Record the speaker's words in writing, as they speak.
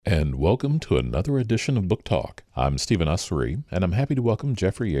And welcome to another edition of Book Talk. I'm Stephen Ussery, and I'm happy to welcome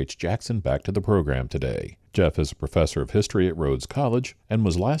Jeffrey H. Jackson back to the program today. Jeff is a professor of history at Rhodes College and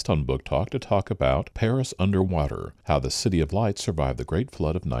was last on Book Talk to talk about Paris Underwater, how the City of Lights survived the Great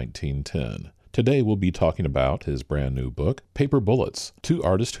Flood of 1910. Today we'll be talking about his brand new book, Paper Bullets, Two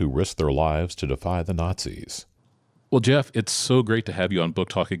Artists Who Risked Their Lives to Defy the Nazis. Well, Jeff, it's so great to have you on Book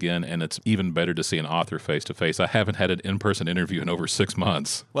Talk again, and it's even better to see an author face-to-face. I haven't had an in-person interview in over 6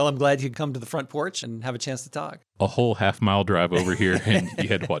 months. Well, I'm glad you could come to the front porch and have a chance to talk. A whole half-mile drive over here, and you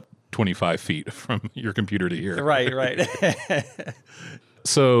had, 25 feet from your computer to here? Right.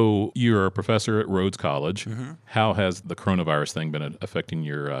 So you're a professor at Rhodes College. Mm-hmm. How has the coronavirus thing been affecting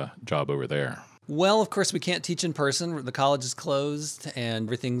your job over there? Well, of course, we can't teach in person. The college is closed and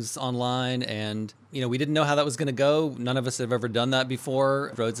everything's online. And, we didn't know how that was going to go. None of us have ever done that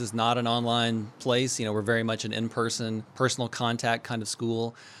before. Rhodes is not an online place. We're very much an in-person, personal contact kind of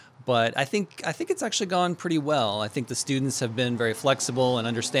school. But I think it's actually gone pretty well. I think the students have been very flexible and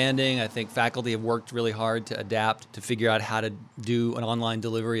understanding. I think faculty have worked really hard to adapt, to figure out how to do an online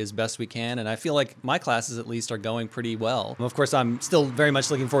delivery as best we can. And I feel like my classes, at least, are going pretty well. Of course, I'm still very much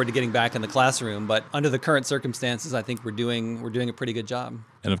looking forward to getting back in the classroom. But under the current circumstances, I think we're doing a pretty good job.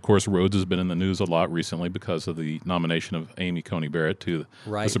 And of course, Rhodes has been in the news a lot recently because of the nomination of Amy Coney Barrett to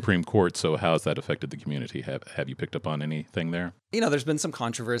the Supreme Court. So how has that affected the community? Have you picked up on anything there? There's been some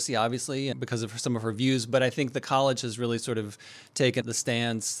controversy, obviously, because of some of her views, but I think the college has really sort of taken the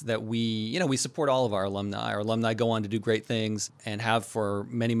stance that we support all of our alumni. Our alumni go on to do great things and have for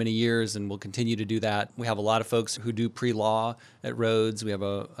many, many years, and will continue to do that. We have a lot of folks who do pre-law at Rhodes. We have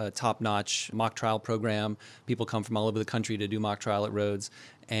a top-notch mock trial program. People come from all over the country to do mock trial at Rhodes.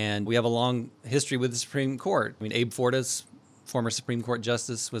 And we have a long history with the Supreme Court. Abe Fortas, former Supreme Court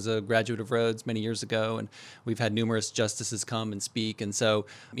justice, was a graduate of Rhodes many years ago, and we've had numerous justices come and speak. And so,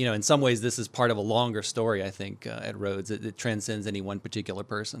 in some ways, this is part of a longer story, I think, at Rhodes. It transcends any one particular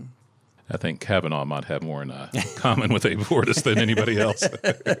person. I think Kavanaugh might have more in common with Abe Fortas than anybody else.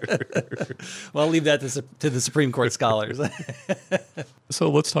 Well, I'll leave that to the Supreme Court scholars. So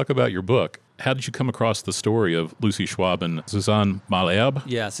let's talk about your book. How did you come across the story of Lucy Schwab and Suzanne Malherbe?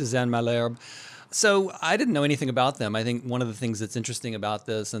 Yeah, Suzanne Malherbe. So I didn't know anything about them. I think one of the things that's interesting about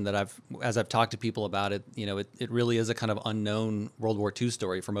this, and that as I've talked to people about it, it really is a kind of unknown World War II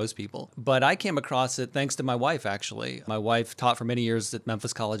story for most people. But I came across it thanks to my wife, actually. My wife taught for many years at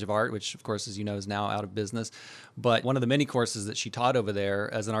Memphis College of Art, which, of course, as you know, is now out of business. But one of the many courses that she taught over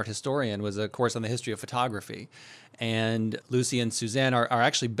there as an art historian was a course on the history of photography. And Lucy and Suzanne are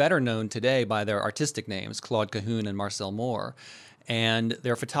actually better known today by their artistic names, Claude Cahun and Marcel Moore. And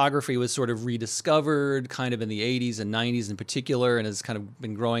their photography was sort of rediscovered kind of in the 80s and 90s in particular, and has kind of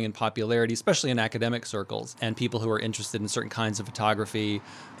been growing in popularity, especially in academic circles and people who are interested in certain kinds of photography.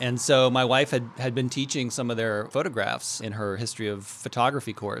 And so my wife had been teaching some of their photographs in her history of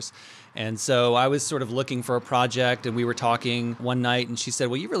photography course. And so I was sort of looking for a project, and we were talking one night, and she said,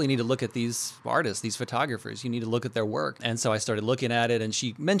 well, you really need to look at these artists, these photographers. You need to look at their work. And so I started looking at it, and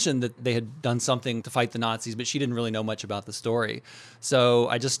she mentioned that they had done something to fight the Nazis, but she didn't really know much about the story. So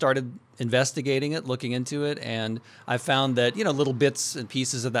I just started investigating it, looking into it, and I found that, little bits and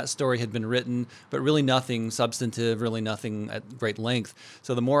pieces of that story had been written, but really nothing substantive, really nothing at great length.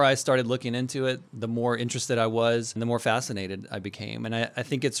 So the more I started looking into it, the more interested I was, and the more fascinated I became. And I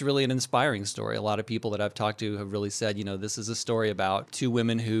think it's really an inspiring story. A lot of people that I've talked to have really said, this is a story about two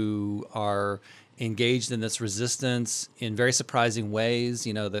women who are engaged in this resistance in very surprising ways.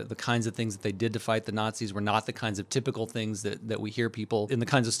 The kinds of things that they did to fight the Nazis were not the kinds of typical things that we hear people in the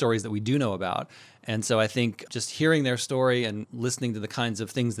kinds of stories that we do know about. And so I think just hearing their story and listening to the kinds of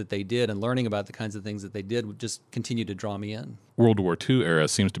things that they did and learning about the kinds of things that they did would just continue to draw me in. World War II era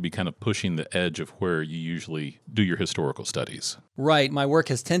seems to be kind of pushing the edge of where you usually do your historical studies. Right. My work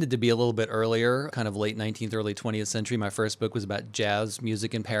has tended to be a little bit earlier, kind of late 19th, early 20th century. My first book was about jazz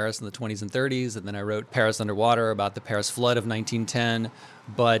music in Paris in the 20s and 30s, and then I wrote Paris Underwater about the Paris flood of 1910.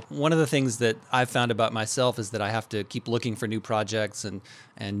 But one of the things that I've found about myself is that I have to keep looking for new projects and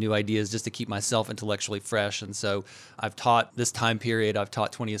new ideas just to keep myself intellectually fresh. And so I've taught this time period. I've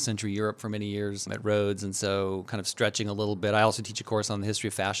taught 20th century Europe for many years at Rhodes, and so kind of stretching a little bit. I also teach a course on the history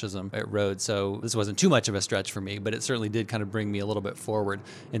of fascism at Rhodes, so this wasn't too much of a stretch for me, but it certainly did kind of bring me a little bit forward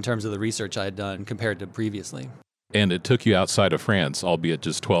in terms of the research I had done compared to previously. And it took you outside of France, albeit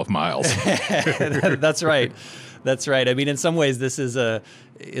just 12 miles. That's right. That's right. I mean, in some ways, this is an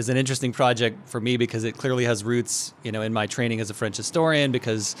interesting project for me because it clearly has roots, in my training as a French historian,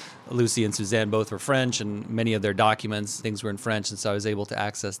 because Lucy and Suzanne both were French, and many of their documents, things were in French, and so I was able to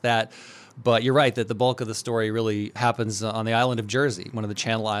access that. But you're right that the bulk of the story really happens on the island of Jersey, one of the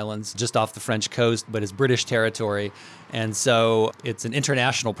Channel Islands, just off the French coast, but is British territory. And so it's an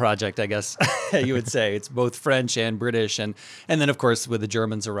international project, I guess you would say. It's both French and British. And then, of course, with the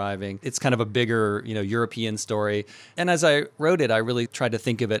Germans arriving, it's kind of a bigger, European story. And as I wrote it, I really tried to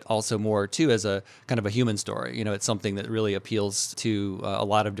think of it also more, too, as a kind of a human story. It's something that really appeals to a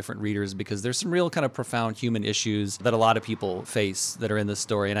lot of different readers because there's some real kind of profound human issues that a lot of people face that are in this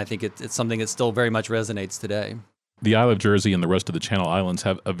story. And I think it's something that still very much resonates today. The Isle of Jersey and the rest of the Channel Islands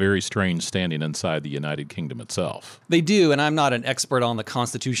have a very strange standing inside the United Kingdom itself. They do, and I'm not an expert on the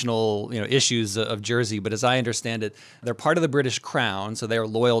constitutional issues of Jersey, but as I understand it, they're part of the British Crown, so they are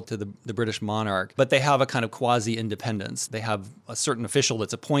loyal to the British monarch, but they have a kind of quasi-independence. They have a certain official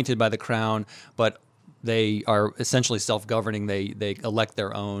that's appointed by the Crown, but they are essentially self-governing. They elect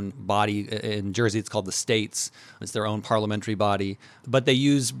their own body. In Jersey, it's called the States. It's their own parliamentary body. But they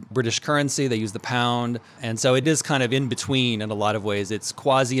use British currency. They use the pound. And so it is kind of in between in a lot of ways. It's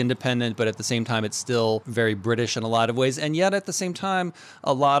quasi-independent, but at the same time, it's still very British in a lot of ways. And yet, at the same time,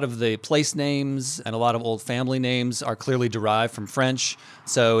 a lot of the place names and a lot of old family names are clearly derived from French.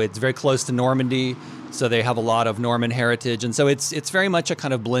 So it's very close to Normandy. So they have a lot of Norman heritage. And so it's very much a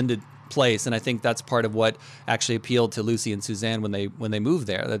kind of blended place, and I think that's part of what actually appealed to Lucy and Suzanne when they moved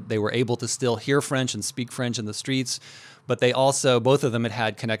there, that they were able to still hear French and speak French in the streets, but they also, both of them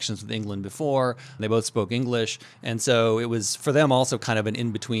had connections with England before. They both spoke English, and so it was for them also kind of an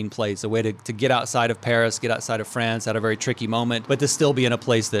in-between place, a way to get outside of Paris, get outside of France at a very tricky moment, but to still be in a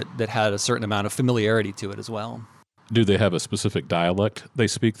place that had a certain amount of familiarity to it as well. Do they have a specific dialect they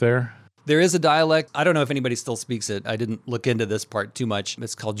speak there? There is a dialect. I don't know if anybody still speaks it. I didn't look into this part too much.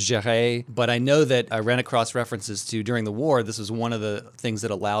 It's called Gérais, but I know that I ran across references to during the war. This was one of the things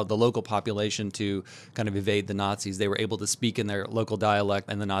that allowed the local population to kind of evade the Nazis. They were able to speak in their local dialect,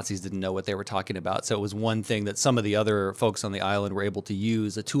 and the Nazis didn't know what they were talking about. So it was one thing that some of the other folks on the island were able to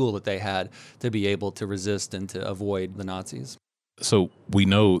use, a tool that they had to be able to resist and to avoid the Nazis. So we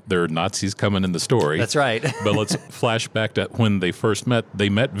know there are Nazis coming in the story. That's right. But let's flash back to when they first met. They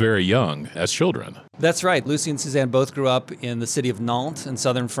met very young as children. That's right. Lucy and Suzanne both grew up in the city of Nantes in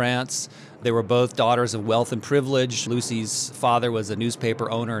southern France. They were both daughters of wealth and privilege. Lucy's father was a newspaper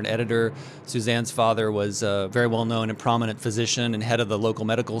owner and editor. Suzanne's father was a very well-known and prominent physician and head of the local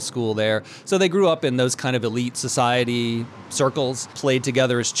medical school there. So they grew up in those kind of elite society circles, played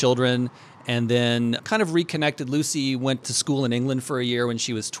together as children, and then kind of reconnected. Lucy went to school in England for a year when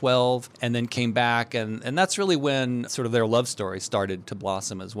she was 12 and then came back. And that's really when sort of their love story started to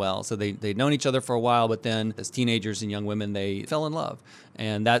blossom as well. So they'd known each other for a while, but then as teenagers and young women, they fell in love.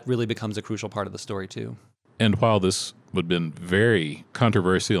 And that really becomes a crucial part of the story, too. And while this would have been very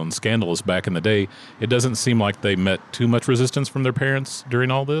controversial and scandalous back in the day, it doesn't seem like they met too much resistance from their parents during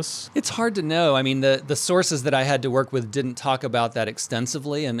all this? It's hard to know. I mean, the sources that I had to work with didn't talk about that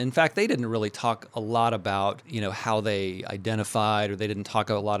extensively. And in fact, they didn't really talk a lot about, how they identified, or they didn't talk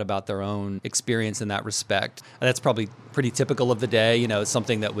a lot about their own experience in that respect. And that's probably pretty typical of the day,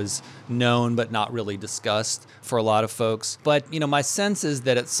 something that was known but not really discussed for a lot of folks. But, my sense is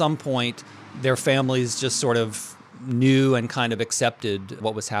that at some point, their families just sort of knew and kind of accepted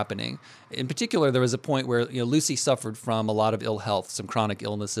what was happening. In particular, there was a point where Lucy suffered from a lot of ill health, some chronic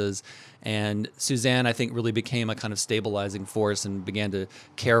illnesses, and Suzanne, I think, really became a kind of stabilizing force and began to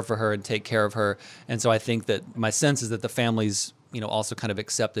care for her and take care of her. And so I think that my sense is that the families also kind of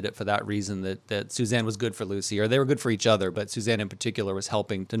accepted it for that reason, that Suzanne was good for Lucy, or they were good for each other, but Suzanne in particular was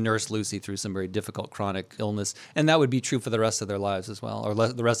helping to nurse Lucy through some very difficult chronic illness. And that would be true for the rest of their lives as well, or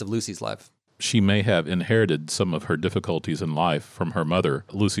the rest of Lucy's life. She may have inherited some of her difficulties in life from her mother.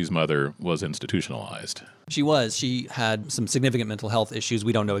 Lucy's mother was institutionalized. She was. She had some significant mental health issues.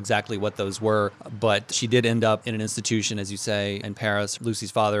 We don't know exactly what those were, but she did end up in an institution, as you say, in Paris.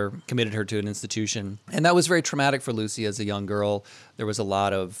 Lucy's father committed her to an institution. And that was very traumatic for Lucy as a young girl. There was a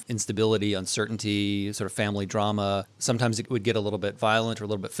lot of instability, uncertainty, sort of family drama. Sometimes it would get a little bit violent or a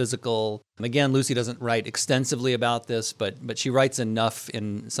little bit physical. And again, Lucy doesn't write extensively about this, but she writes enough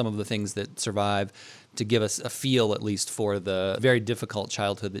in some of the things that survive to give us a feel, at least, for the very difficult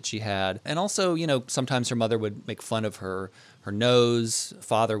childhood that she had. And also, sometimes her mother would make fun of her nose.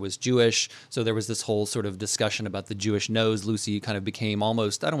 Father was Jewish, so there was this whole sort of discussion about the Jewish nose. Lucy kind of became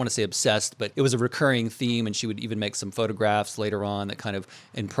almost, I don't want to say obsessed, but it was a recurring theme, and she would even make some photographs later on that kind of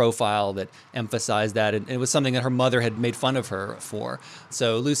in profile that emphasized that, and it was something that her mother had made fun of her for.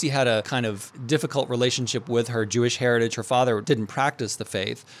 So Lucy had a kind of difficult relationship with her Jewish heritage. Her father didn't practice the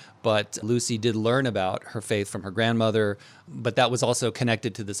faith, but Lucy did learn about her faith from her grandmother, but that was also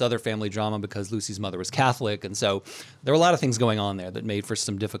connected to this other family drama because Lucy's mother was Catholic, and so there were a lot of things things going on there that made for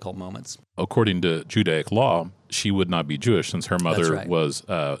some difficult moments. According to Judaic law, she would not be Jewish since her mother was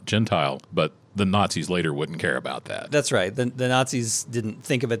Gentile, but the Nazis later wouldn't care about that. That's right. The Nazis didn't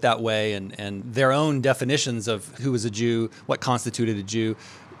think of it that way, and their own definitions of who was a Jew, what constituted a Jew,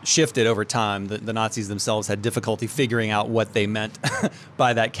 shifted over time. The Nazis themselves had difficulty figuring out what they meant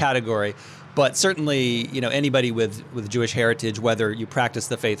by that category. But certainly, anybody with Jewish heritage, whether you practice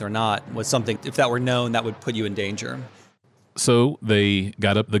the faith or not, was something, if that were known, that would put you in danger. So they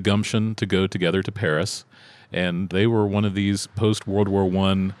got up the gumption to go together to Paris, and they were one of these post-World War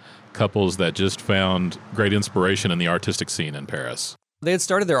I couples that just found great inspiration in the artistic scene in Paris. They had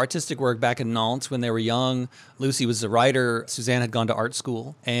started their artistic work back in Nantes when they were young. Lucy was a writer. Suzanne had gone to art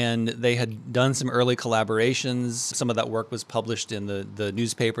school, and they had done some early collaborations. Some of that work was published in the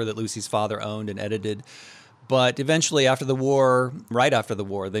newspaper that Lucy's father owned and edited. But eventually, right after the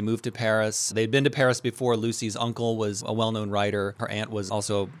war, they moved to Paris. They'd been to Paris before. Lucy's uncle was a well-known writer. Her aunt was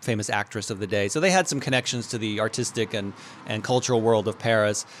also a famous actress of the day. So they had some connections to the artistic and cultural world of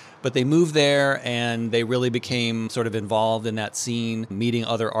Paris. But they moved there, and they really became sort of involved in that scene, meeting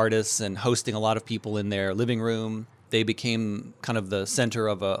other artists and hosting a lot of people in their living room. They became kind of the center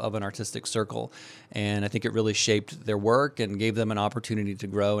of an artistic circle. And I think it really shaped their work and gave them an opportunity to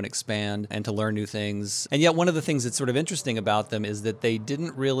grow and expand and to learn new things. And yet one of the things that's sort of interesting about them is that they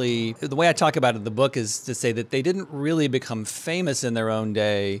didn't really, the way I talk about it in the book is to say that they didn't really become famous in their own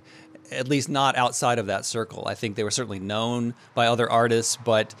day, at least not outside of that circle. I think they were certainly known by other artists,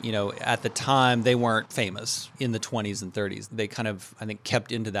 but at the time they weren't famous in the 20s and 30s. They kind of, I think,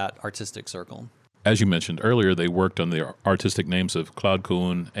 kept into that artistic circle. As you mentioned earlier, they worked on the artistic names of Claude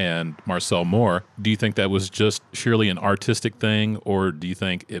Cahun and Marcel Moore. Do you think that was just surely an artistic thing, or do you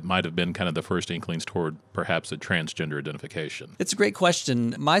think it might have been kind of the first inklings toward perhaps a transgender identification? It's a great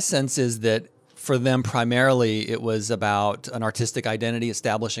question. My sense is that for them, primarily, it was about an artistic identity,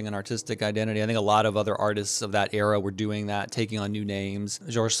 establishing an artistic identity. I think a lot of other artists of that era were doing that, taking on new names.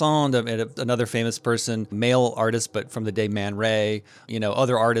 Georges Sand, another famous person, male artist, but from the day Man Ray,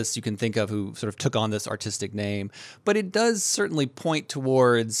 other artists you can think of who sort of took on this artistic name. But it does certainly point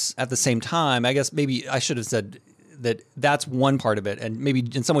towards, at the same time, I guess maybe I should have said that's one part of it, and maybe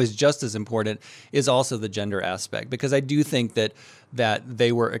in some ways just as important is also the gender aspect, because I do think that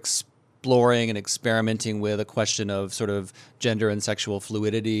they were exploring and experimenting with a question of sort of gender and sexual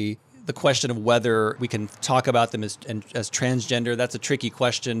fluidity. The question of whether we can talk about them as transgender, that's a tricky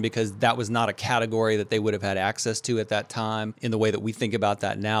question because that was not a category that they would have had access to at that time in the way that we think about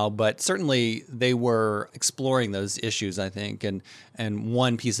that now. But certainly they were exploring those issues, I think. And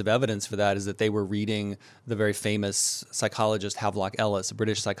one piece of evidence for that is that they were reading the very famous psychologist Havelock Ellis, a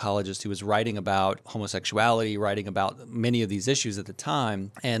British psychologist who was writing about homosexuality, writing about many of these issues at the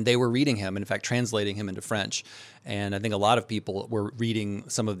time. And they were reading him, and in fact, translating him into French. And I think a lot of people were reading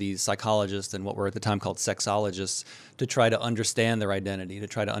some of these psychologists and what were at the time called sexologists to try to understand their identity, to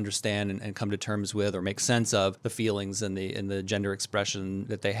try to understand and come to terms with or make sense of the feelings and the gender expression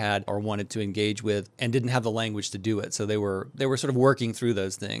that they had or wanted to engage with and didn't have the language to do it. So they were sort of working through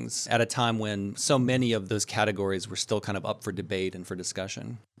those things at a time when so many of those categories were still kind of up for debate and for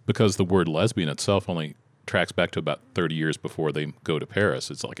discussion. Because the word lesbian itself only tracks back to about 30 years before they go to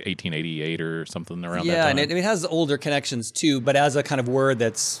Paris. It's like 1888 or something around that time. Yeah, and it has older connections too, but as a kind of word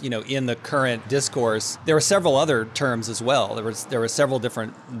that's, in the current discourse, there were several other terms as well. There were several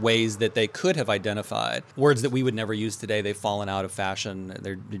different ways that they could have identified. Words that we would never use today, they've fallen out of fashion.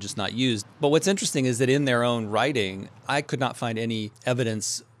 They're just not used. But what's interesting is that in their own writing, I could not find any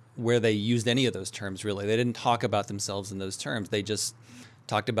evidence where they used any of those terms, really. They didn't talk about themselves in those terms. They just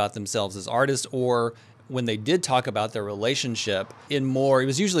talked about themselves as artists, or when they did talk about their relationship it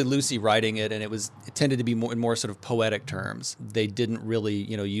was usually Lucy writing it, and it tended to be in more sort of poetic terms. They didn't really,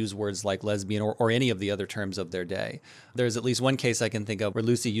 use words like lesbian or any of the other terms of their day. There's at least one case I can think of where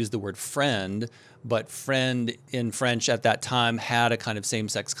Lucy used the word friend, but friend in French at that time had a kind of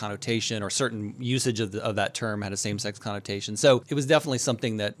same-sex connotation, or certain usage of that term had a same-sex connotation. So it was definitely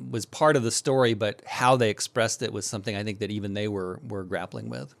something that was part of the story, but how they expressed it was something I think that even they were grappling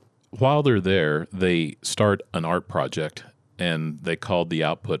with. While they're there, they start an art project, and they called the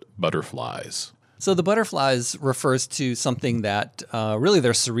output Butterflies. So the Butterflies refers to something that really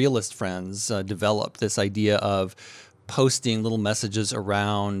their surrealist friends developed, this idea of posting little messages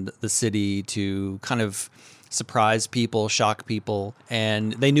around the city to kind of surprise people, shock people.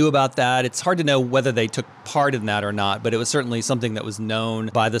 And they knew about that. It's hard to know whether they took part in that or not, but it was certainly something that was known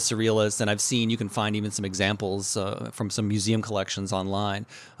by the surrealists. And you can find even some examples from some museum collections online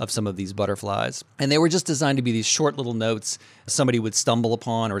of some of these butterflies. And they were just designed to be these short little notes somebody would stumble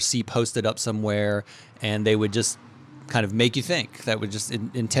upon or see posted up somewhere, and they would just kind of make you think, that would just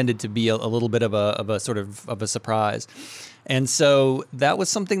intended to be a little bit of a sort of a surprise. And so that was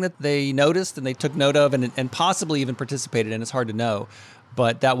something that they noticed and they took note of and possibly even participated in. It's hard to know,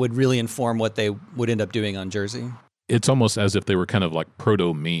 but that would really inform what they would end up doing on Jersey. It's almost as if they were kind of like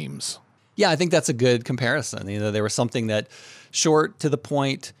proto-memes. Yeah, I think that's a good comparison. They were something that short, to the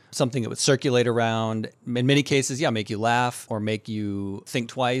point, something that would circulate around. In many cases, make you laugh or make you think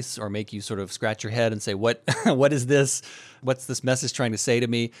twice or make you sort of scratch your head and say, what is this? What's this message trying to say to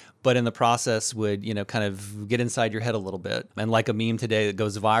me? But in the process would, kind of get inside your head a little bit. And like a meme today that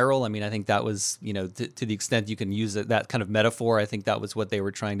goes viral, I think that was, to the extent you can use that kind of metaphor, I think that was what they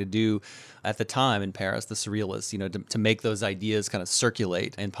were trying to do at the time in Paris, the Surrealists, to make those ideas kind of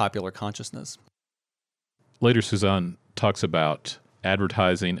circulate in popular consciousness. Later, Suzanne talks about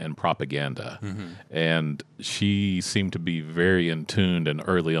advertising and propaganda. And she seemed to be very in tune and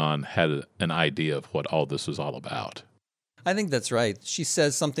early on had an idea of what all this was all about. I think that's right. She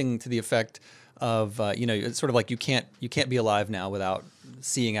says something to the effect of, it's sort of like you can't be alive now without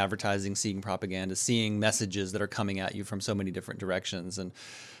seeing advertising, seeing propaganda, seeing messages that are coming at you from so many different directions. And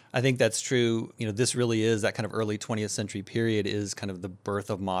I think that's true. This really is that kind of early 20th century period is kind of the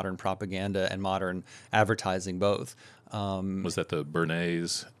birth of modern propaganda and modern advertising both. Was that the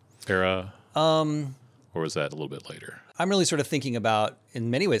Bernays era? Or was that a little bit later? I'm really sort of thinking about,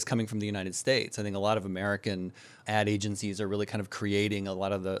 in many ways, coming from the United States. I think a lot of American ad agencies are really kind of creating a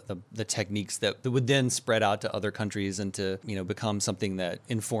lot of the techniques that would then spread out to other countries and to become something that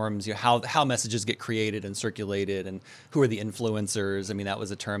informs how messages get created and circulated and who are the influencers. That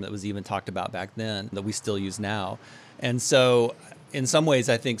was a term that was even talked about back then that we still use now. And so in some ways,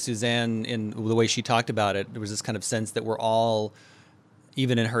 I think Suzanne, in the way she talked about it, there was this kind of sense that we're all,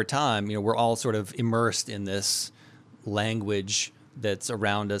 even in her time, we're all sort of immersed in this language that's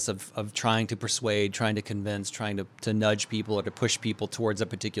around us of trying to persuade, trying to convince, trying to nudge people or to push people towards a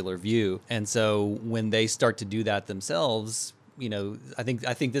particular view. And so when they start to do that themselves, I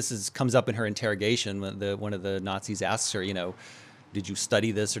think this comes up in her interrogation when one of the Nazis asks her, did you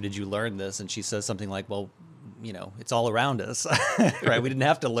study this or did you learn this? And she says something like, well, it's all around us, right? We didn't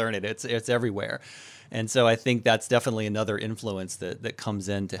have to learn it. It's everywhere. And so I think that's definitely another influence that comes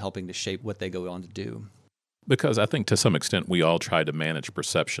into helping to shape what they go on to do. Because I think to some extent we all try to manage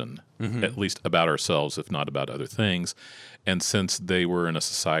perception, at least about ourselves, if not about other things. And since they were in a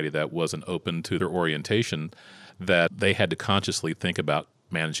society that wasn't open to their orientation, that they had to consciously think about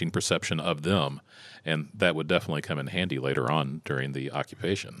managing perception of them. And that would definitely come in handy later on during the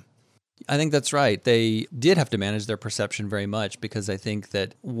occupation. I think that's right. They did have to manage their perception very much because I think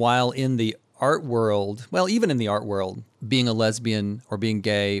that while in the art world, well, even in the art world, being a lesbian or being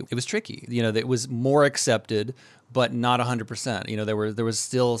gay, it was tricky. It was more accepted, but not 100%. There was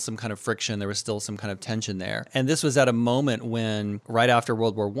still some kind of friction. There was still some kind of tension there. And this was at a moment when, right after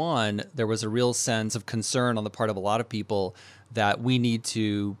World War I, there was a real sense of concern on the part of a lot of people that we need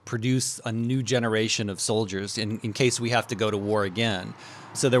to produce a new generation of soldiers in case we have to go to war again.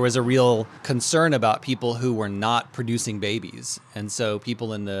 So there was a real concern about people who were not producing babies. And so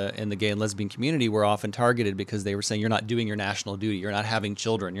people in the gay and lesbian community were often targeted because they were saying, you're not doing your national duty, you're not having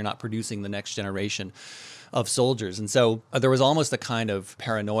children, you're not producing the next generation of soldiers. And so there was almost a kind of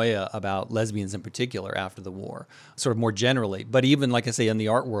paranoia about lesbians in particular after the war, sort of more generally. But even, like I say, in the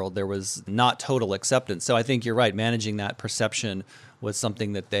art world, there was not total acceptance. So I think you're right, managing that perception was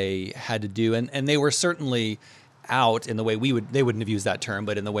something that they had to do. And they were certainly out in the way they wouldn't have used that term,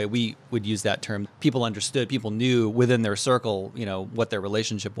 but in the way we would use that term, people understood, people knew within their circle, what their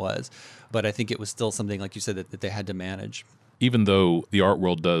relationship was. But I think it was still something, like you said, that they had to manage. Even though the art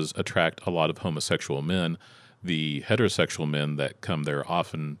world does attract a lot of homosexual men, the heterosexual men that come there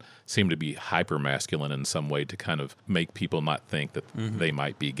often seem to be hyper-masculine in some way to kind of make people not think that they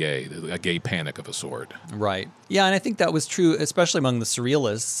might be gay, a gay panic of a sort. Right. Yeah, and I think that was true, especially among the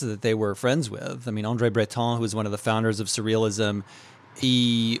Surrealists that they were friends with. André Breton, who was one of the founders of Surrealism,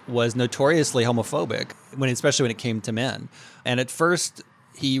 he was notoriously homophobic, especially when it came to men. And at first,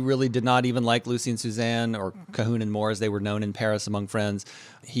 he really did not even like Lucy and Suzanne, or Cahun and Moore, as they were known in Paris among friends.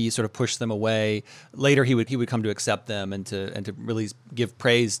 He sort of pushed them away. Later, he would come to accept them and to really give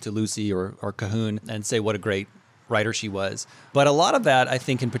praise to Lucy or Cahun and say what a great writer she was. But a lot of that, I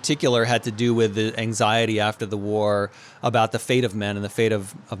think, in particular, had to do with the anxiety after the war about the fate of men and the fate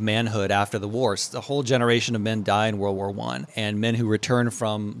of manhood after the war. So a whole generation of men die in World War I, and men who return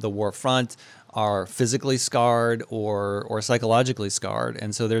from the war front are physically scarred or psychologically scarred.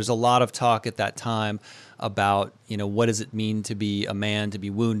 And so there's a lot of talk at that time about, what does it mean to be a man, to be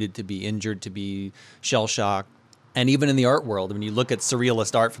wounded, to be injured, to be shell-shocked. And even in the art world, when you look at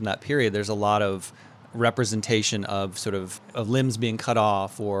surrealist art from that period, there's a lot of representation of sort of limbs being cut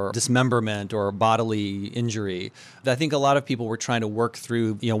off or dismemberment or bodily injury. I think a lot of people were trying to work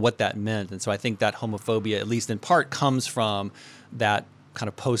through, what that meant. And so I think that homophobia, at least in part, comes from that kind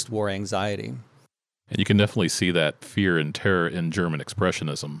of post-war anxiety. And you can definitely see that fear and terror in German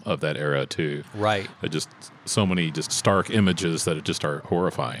expressionism of that era, too. Right. Just so many just stark images that just are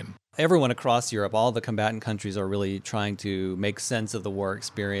horrifying. Everyone across Europe, all the combatant countries are really trying to make sense of the war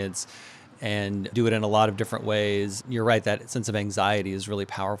experience and do it in a lot of different ways. You're right, that sense of anxiety is really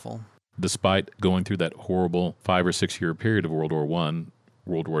powerful. Despite going through that horrible 5 or 6 year period of World War I,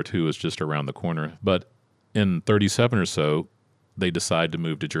 World War II is just around the corner. But in 1937 or so, they decide to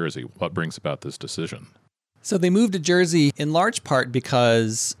move to Jersey. What brings about this decision? So they moved to Jersey in large part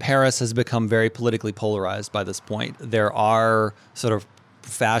because Paris has become very politically polarized by this point. There are sort of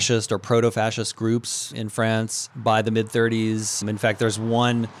fascist or proto-fascist groups in France by the mid-30s. In fact, there's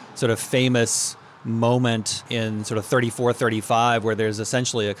one sort of famous moment in sort of 34, 35 where there's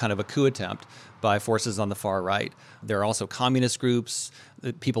essentially a kind of a coup attempt by forces on the far right. There are also communist groups.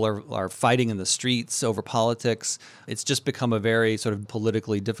 People are fighting in the streets over politics. It's just become a very sort of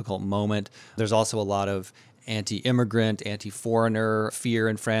politically difficult moment. There's also a lot of anti-immigrant, anti-foreigner fear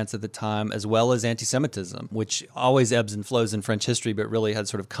in France at the time, as well as anti-Semitism, which always ebbs and flows in French history, but really had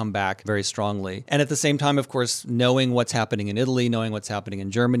sort of come back very strongly. And at the same time, of course, knowing what's happening in Italy, knowing what's happening in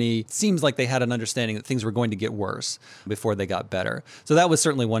Germany, it seems like they had an understanding that things were going to get worse before they got better. So that was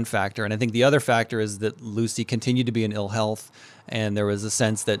certainly one factor. And I think the other factor is that Lucy continued to be in ill health. And there was a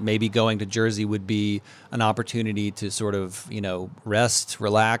sense that maybe going to Jersey would be an opportunity to sort of, rest,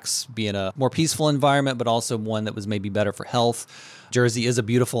 relax, be in a more peaceful environment, but also one that was maybe better for health. Jersey is a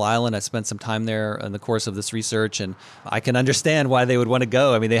beautiful island. I spent some time there in the course of this research, and I can understand why they would want to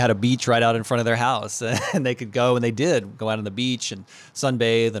go. I mean, they had a beach right out in front of their house, and they could go, and they did go out on the beach and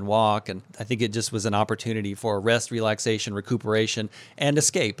sunbathe and walk. And I think it just was an opportunity for rest, relaxation, recuperation, and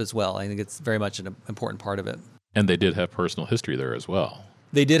escape as well. I think it's very much an important part of it. And they did have personal history there as well.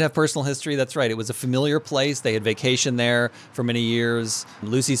 They did have personal history, that's right. It was a familiar place. They had vacationed there for many years.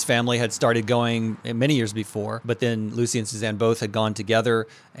 Lucy's family had started going many years before, but then Lucy and Suzanne both had gone together,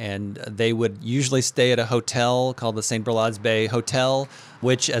 and they would usually stay at a hotel called the St. Brelade's Bay Hotel,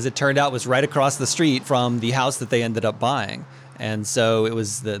 which, as it turned out, was right across the street from the house that they ended up buying. And so it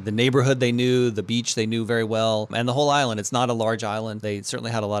was the neighborhood they knew, the beach they knew very well, and the whole island. It's not a large island. They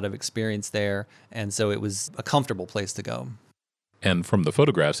certainly had a lot of experience there, and so it was a comfortable place to go. And from the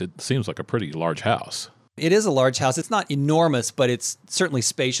photographs, it seems like a pretty large house. It is a large house. It's not enormous, but it's certainly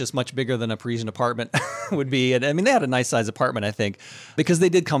spacious, much bigger than a Parisian apartment would be. And I mean, they had a nice size apartment, I think, because they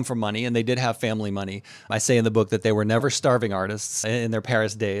did come from money and they did have family money. I say in the book that they were never starving artists in their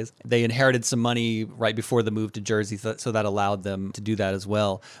Paris days. They inherited some money right before the move to Jersey, so that allowed them to do that as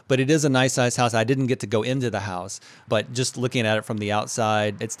well. But it is a nice size house. I didn't get to go into the house, but just looking at it from the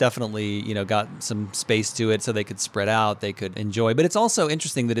outside, it's definitely, got some space to it so they could spread out, they could enjoy. But it's also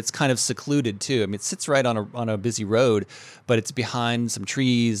interesting that it's kind of secluded too. I mean, it sits right on a busy road, but it's behind some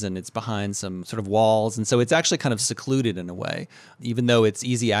trees and it's behind some sort of walls. And so it's actually kind of secluded in a way. Even though it's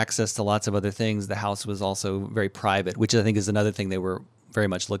easy access to lots of other things, the house was also very private, which I think is another thing they were very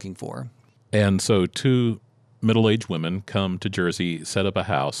much looking for. And so two middle-aged women come to Jersey, set up a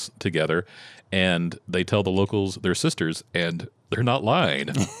house together, and they tell the locals they're sisters, and they're not lying.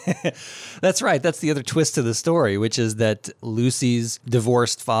 That's right. That's the other twist to the story, which is that Lucy's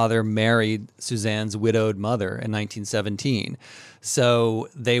divorced father married Suzanne's widowed mother in 1917. So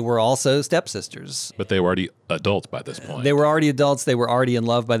they were also stepsisters. But they were already adults by this point. They were already adults. They were already in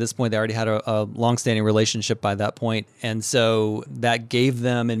love by this point. They already had a longstanding relationship by that point. And so that gave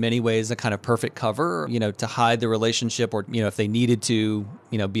them, in many ways, a kind of perfect cover, to hide the relationship, or, if they needed to,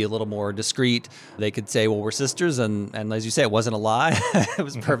 be a little more discreet, they could say, well, we're sisters. And as you say, it wasn't a lie. It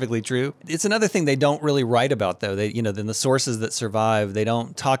was perfectly true. It's another thing they don't really write about, though. They, in the sources that survive, they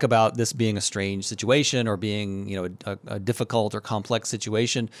don't talk about this being a strange situation or being, a difficult or complex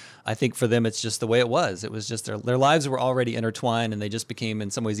situation. I think for them, it's just the way it was. It was just their lives were already intertwined, and they just became,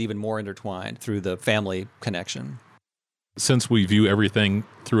 in some ways, even more intertwined through the family connection. Since we view everything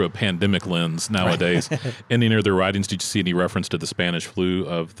through a pandemic lens nowadays, in any of their writings, did you see any reference to the Spanish flu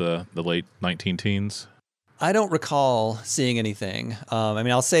of the late 19-teens? I don't recall seeing anything.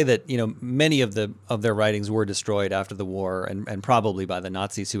 I'll say that many of their writings were destroyed after the war, and probably by the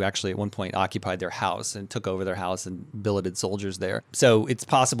Nazis, who actually at one point occupied their house and took over their house and billeted soldiers there. So it's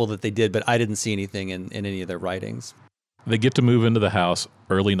possible that they did, but I didn't see anything in any of their writings. They get to move into the house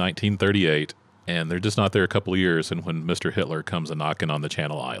early 1938. And they're just not there a couple of years, and when Mr. Hitler comes a-knocking on the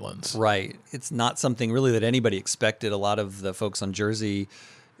Channel Islands. Right. It's not something really that anybody expected. A lot of the folks on Jersey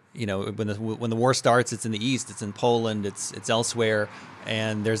when the war starts, it's in the east, it's in Poland, it's elsewhere.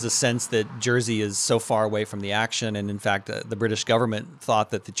 And there's a sense that Jersey is so far away from the action. And in fact, the British government thought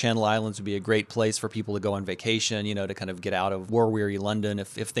that the Channel Islands would be a great place for people to go on vacation, to kind of get out of war-weary London if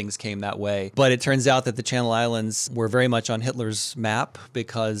things came that way. But it turns out that the Channel Islands were very much on Hitler's map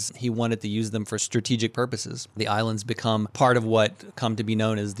because he wanted to use them for strategic purposes. The islands become part of what come to be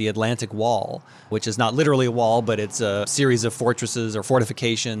known as the Atlantic Wall, which is not literally a wall, but it's a series of fortresses or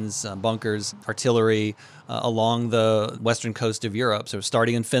fortifications, bunkers, artillery, along the western coast of Europe. So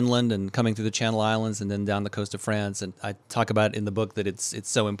starting in Finland and coming through the Channel Islands and then down the coast of France. And I talk about in the book that it's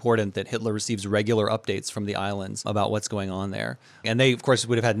so important that Hitler receives regular updates from the islands about what's going on there. And they, of course,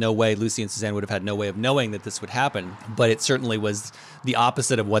 would have had no way, Lucy and Suzanne would have had no way of knowing that this would happen. But it certainly was the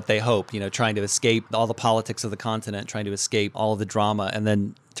opposite of what they hoped, trying to escape all the politics of the continent, trying to escape all of the drama. And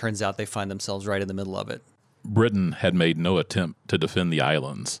then turns out they find themselves right in the middle of it. Britain had made no attempt to defend the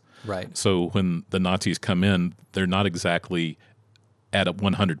islands. Right. So when the Nazis come in, they're not exactly at a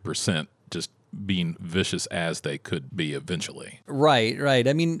 100%, just being vicious as they could be eventually. Right.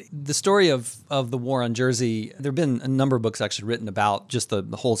 I mean, the story of the war on Jersey, there have been a number of books actually written about just the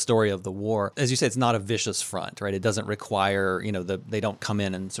whole story of the war. As you say, it's not a vicious front, right? It doesn't require, they don't come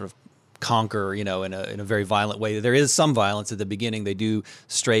in and sort of conquer, in a very violent way. There is some violence at the beginning. They do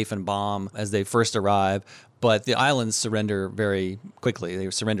strafe and bomb as they first arrive, but the islands surrender very quickly. They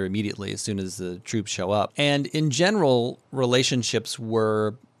surrender immediately as soon as the troops show up. And in general, relationships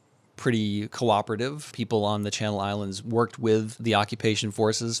were pretty cooperative. People on the Channel Islands worked with the occupation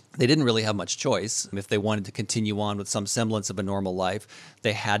forces. They didn't really have much choice. If they wanted to continue on with some semblance of a normal life,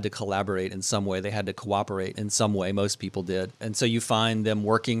 they had to collaborate in some way. They had to cooperate in some way. Most people did. And so you find them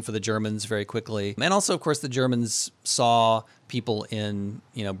working for the Germans very quickly. And also, of course, the Germans saw people in,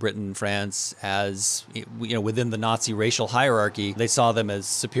 Britain, France as, within the Nazi racial hierarchy, they saw them as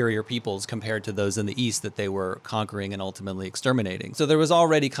superior peoples compared to those in the East that they were conquering and ultimately exterminating. So there was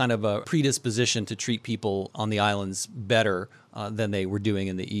already kind of a predisposition to treat people on the islands better than they were doing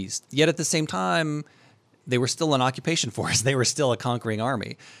in the East. Yet at the same time, they were still an occupation force. They were still a conquering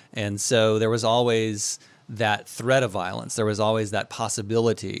army. And so there was always that threat of violence. There was always that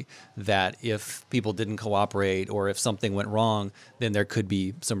possibility that if people didn't cooperate or if something went wrong, then there could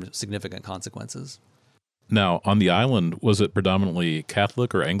be some significant consequences. Now, on the island, was it predominantly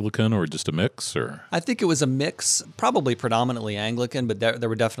Catholic or Anglican or just a mix? Or I think it was a mix, probably predominantly Anglican, but there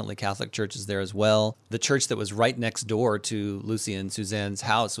were definitely Catholic churches there as well. The church that was right next door to Lucy and Suzanne's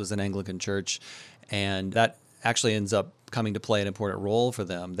house was an Anglican church, and that actually ends up coming to play an important role for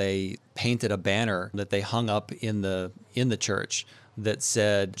them. They painted a banner that they hung up in the church that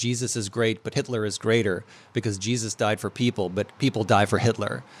said, "Jesus is great, but Hitler is greater," because Jesus died for people, but people die for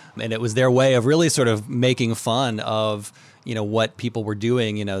Hitler. And it was their way of really sort of making fun of, what people were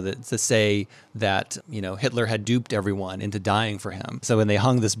doing, to say that, Hitler had duped everyone into dying for him. So when they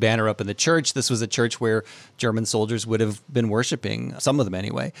hung this banner up in the church, this was a church where German soldiers would have been worshiping, some of them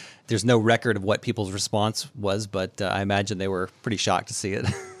anyway. There's no record of what people's response was, but I imagine they were pretty shocked to see it.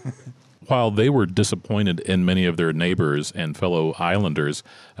 While they were disappointed in many of their neighbors and fellow islanders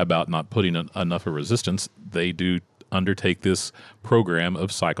about not putting enough of resistance, they do undertake this program of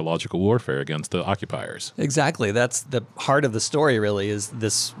psychological warfare against the occupiers. Exactly. That's the heart of the story, really, is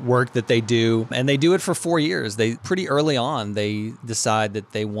this work that they do. And they do it for 4 years. Pretty early on, they decide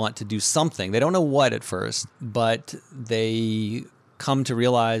that they want to do something. They don't know what at first, but they come to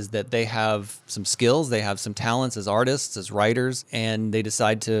realize that they have some skills, they have some talents as artists, as writers, and they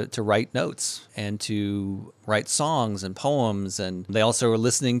decide to write notes and to write songs and poems. And they also are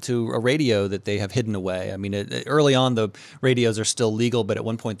listening to a radio that they have hidden away. I mean, early on, the radios are still legal, but at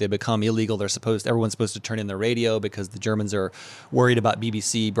one point they become illegal. Everyone's supposed to turn in their radio because the Germans are worried about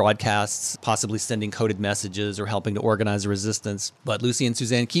BBC broadcasts, possibly sending coded messages or helping to organize a resistance. But Lucy and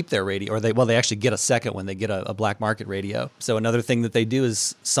Suzanne keep their radio, or they actually get a second one. They get a black market radio. So another thing that they do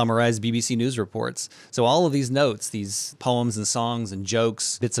is summarize BBC News reports. So all of these notes, these poems and songs and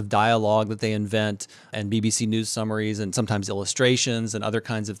jokes, bits of dialogue that they invent, and BBC News summaries, and sometimes illustrations and other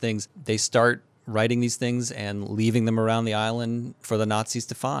kinds of things, they start writing these things and leaving them around the island for the Nazis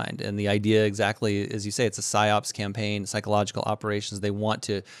to find. And the idea, exactly as you say, it's a psyops campaign, psychological operations. They want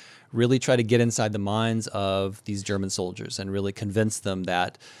to really try to get inside the minds of these German soldiers and really convince them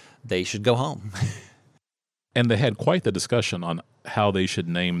that they should go home. And they had quite the discussion on how they should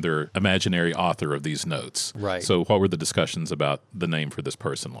name their imaginary author of these notes. Right. So what were the discussions about the name for this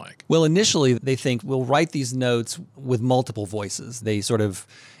person like? Well, initially, they think we'll write these notes with multiple voices. They sort of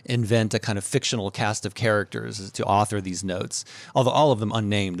invent a kind of fictional cast of characters to author these notes, although all of them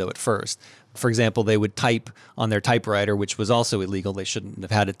unnamed, though, at first. For example, they would type on their typewriter, which was also illegal. They shouldn't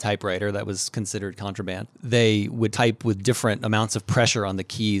have had a typewriter. That was considered contraband. They would type with different amounts of pressure on the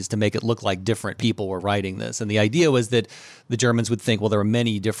keys to make it look like different people were writing this. And the idea was that the Germans would think, well, there are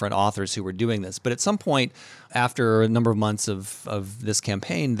many different authors who were doing this. But at some point, after a number of months of this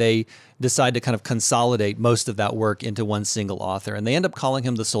campaign, they decide to kind of consolidate most of that work into one single author. And they end up calling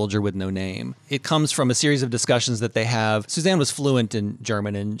him The Soldier with No Name. It comes from a series of discussions that they have. Suzanne was fluent in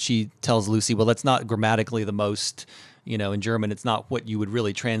German, and she tells Lucy, well, that's not grammatically the most, in German, it's not what you would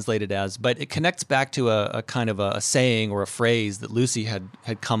really translate it as. But it connects back to a kind of a saying or a phrase that Lucy had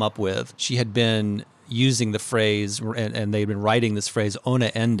come up with. She had been using the phrase, and they'd been writing this phrase, ohne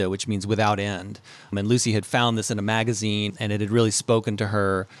Ende, which means without end. And Lucy had found this in a magazine, and it had really spoken to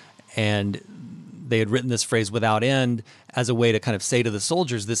her. And they had written this phrase without end as a way to kind of say to the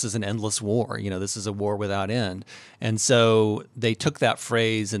soldiers, this is an endless war. This is a war without end. And so they took that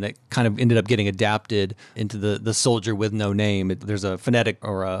phrase and it kind of ended up getting adapted into the soldier with no name. There's a phonetic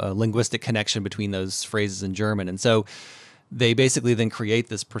or a linguistic connection between those phrases in German. And so they basically then create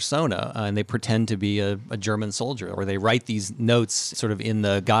this persona and they pretend to be a German soldier, or they write these notes sort of in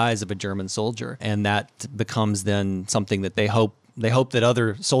the guise of a German soldier. And that becomes then something that they hope that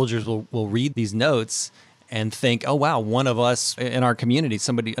other soldiers will read these notes and think, oh, wow, one of us in our community,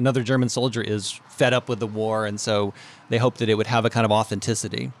 another German soldier is fed up with the war. And so they hope that it would have a kind of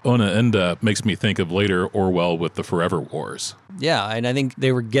authenticity. Ohne Ende makes me think of later Orwell with the Forever Wars. Yeah. And I think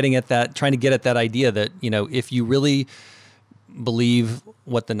they were trying to get at that idea that, if you really believe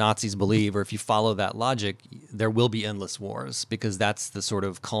what the Nazis believe, or if you follow that logic, there will be endless wars, because that's the sort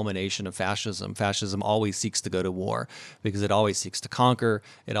of culmination of fascism. Fascism always seeks to go to war because it always seeks to conquer.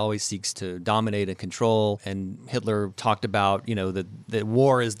 It always seeks to dominate and control. And Hitler talked about, that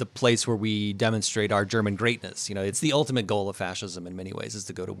war is the place where we demonstrate our German greatness. It's the ultimate goal of fascism in many ways, is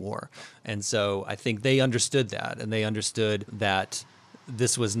to go to war. And so I think they understood that, and they understood that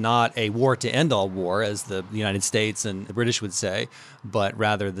this was not a war to end all war, as the United States and the British would say, but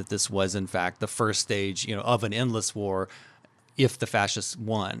rather that this was, in fact, the first stage, of an endless war if the fascists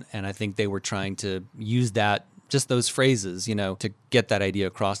won. And I think they were trying to use that, just those phrases, to get that idea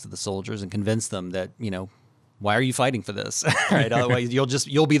across to the soldiers and convince them that, why are you fighting for this? Right? Otherwise,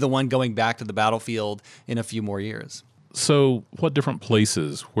 you'll be the one going back to the battlefield in a few more years. So what different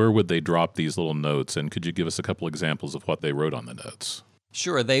places, where would they drop these little notes? And could you give us a couple examples of what they wrote on the notes?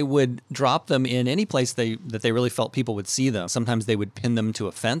 Sure. They would drop them in any place that they really felt people would see them. Sometimes they would pin them to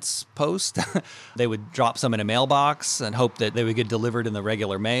a fence post. They would drop some in a mailbox and hope that they would get delivered in the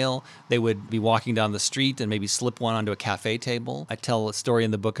regular mail. They would be walking down the street and maybe slip one onto a cafe table. I tell a story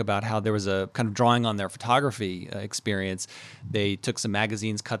in the book about how there was a kind of drawing on their photography experience. They took some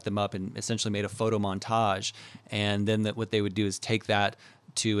magazines, cut them up, and essentially made a photo montage. And then what they would do is take that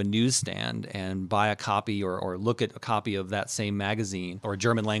to a newsstand and buy a copy or look at a copy of that same magazine, or a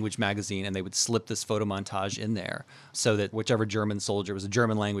German language magazine, and they would slip this photo montage in there so that whichever German soldier, it was a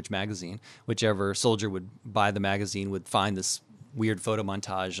German language magazine, whichever soldier would buy the magazine would find this weird photo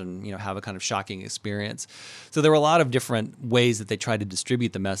montage and have a kind of shocking experience. So there were a lot of different ways that they tried to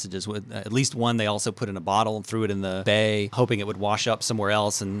distribute the messages. With at least one, they also put in a bottle and threw it in the bay, hoping it would wash up somewhere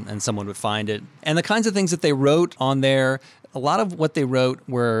else and someone would find it. And the kinds of things that they wrote on there, a lot of what they wrote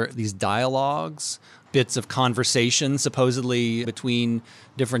were these dialogues, bits of conversation supposedly between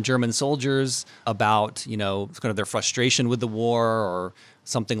different German soldiers about, kind of their frustration with the war, or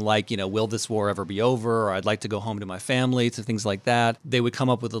something like, will this war ever be over? Or I'd like to go home to my family, to things like that. They would come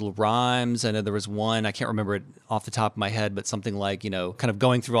up with little rhymes. I know there was one, I can't remember it off the top of my head, but something like, kind of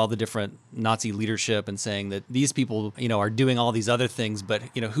going through all the different Nazi leadership and saying that these people, are doing all these other things, but,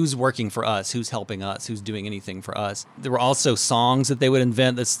 who's working for us? Who's helping us? Who's doing anything for us? There were also songs that they would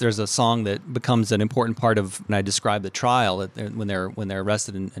invent. There's a song that becomes an important part of, when I describe the trial, when they're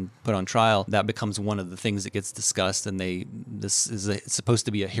arrested and put on trial, that becomes one of the things that gets discussed. And this is supposed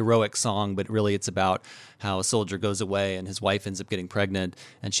to be a heroic song, but really it's about how a soldier goes away and his wife ends up getting pregnant,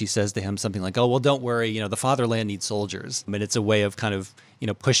 and she says to him something like, oh, well, don't worry, the fatherland needs soldiers. I mean, it's a way of kind of,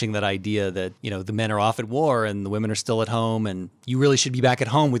 pushing that idea that, the men are off at war and the women are still at home, and you really should be back at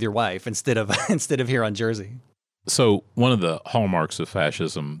home with your wife instead of here on Jersey. So one of the hallmarks of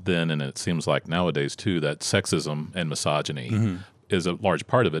fascism then, and it seems like nowadays too, that sexism and misogyny is a large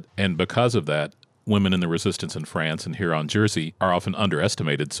part of it. And because of that, women in the resistance in France and here on Jersey are often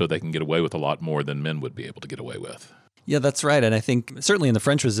underestimated, so they can get away with a lot more than men would be able to get away with. Yeah, that's right. And I think certainly in the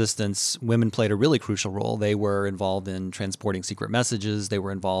French resistance, women played a really crucial role. They were involved in transporting secret messages. They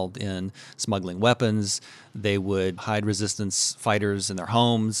were involved in smuggling weapons. They would hide resistance fighters in their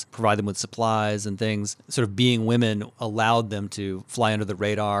homes, provide them with supplies and things. Sort of being women allowed them to fly under the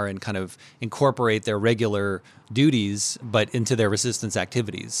radar and kind of incorporate their regular duties, but into their resistance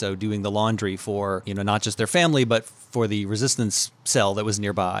activities. So doing the laundry for, not just their family, but for the resistance cell that was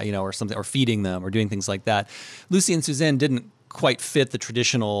nearby, or something, or feeding them or doing things like that. Lucy and Suzanne didn't quite fit the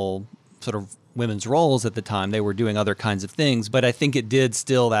traditional sort of women's roles at the time. They were doing other kinds of things, but I think it did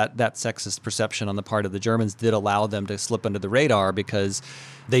still, that sexist perception on the part of the Germans did allow them to slip under the radar, because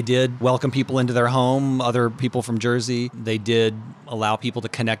they did welcome people into their home, other people from Jersey. They did allow people to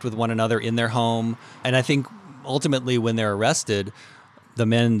connect with one another in their home. And I think ultimately when they're arrested, the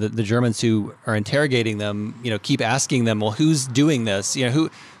men, the Germans who are interrogating them, keep asking them, well, who's doing this? Who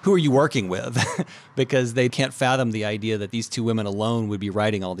are you working with? Because they can't fathom the idea that these two women alone would be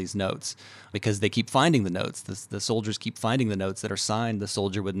writing all these notes, because they keep finding the notes. The soldiers keep finding the notes that are signed the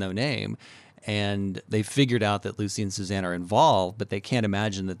soldier with no name. And they figured out that Lucy and Suzanne are involved, but they can't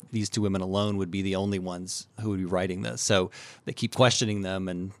imagine that these two women alone would be the only ones who would be writing this. So they keep questioning them,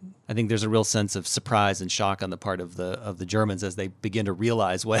 and I think there's a real sense of surprise and shock on the part of the Germans as they begin to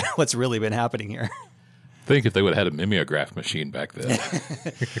realize what's really been happening here. Think if they would have had a mimeograph machine back then.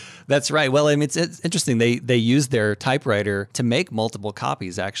 That's right. Well, I mean, it's interesting. They used their typewriter to make multiple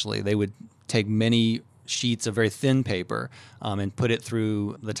copies, actually. They would take many sheets of very thin paper and put it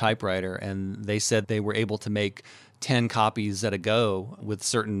through the typewriter. And they said they were able to make 10 copies at a go with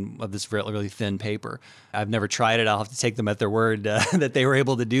certain of this really, really thin paper. I've never tried it. I'll have to take them at their word that they were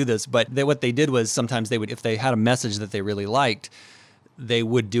able to do this. But what they did was sometimes they would, if they had a message that they really liked, they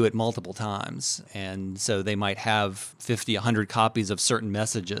would do it multiple times. And so they might have 50, 100 copies of certain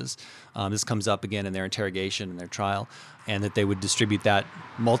messages. This comes up again in their interrogation and their trial, and that they would distribute that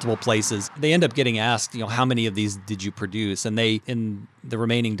multiple places. They end up getting asked, how many of these did you produce? And they, in the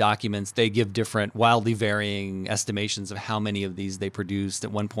remaining documents, they give different wildly varying estimations of how many of these they produced.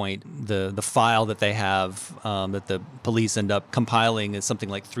 At one point, the file that they have that the police end up compiling is something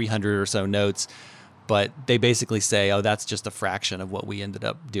like 300 or so notes. But they basically say, that's just a fraction of what we ended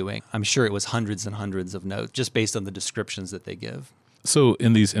up doing. I'm sure it was hundreds and hundreds of notes, just based on the descriptions that they give. So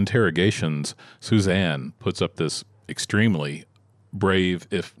in these interrogations, Suzanne puts up this extremely brave,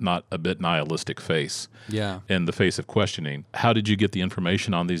 if not a bit nihilistic face in the face of questioning. How did you get the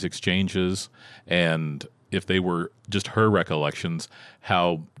information on these exchanges? And if they were just her recollections,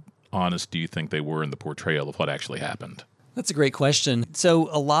 how honest do you think they were in the portrayal of what actually happened? That's a great question. So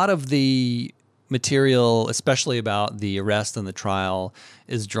a lot of the material, especially about the arrest and the trial,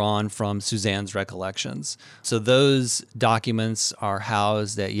 is drawn from Suzanne's recollections. So those documents are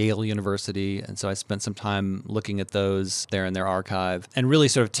housed at Yale University, and so I spent some time looking at those there in their archive and really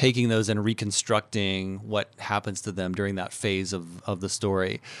sort of taking those and reconstructing what happens to them during that phase of the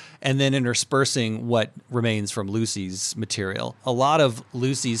story, and then interspersing what remains from Lucy's material. A lot of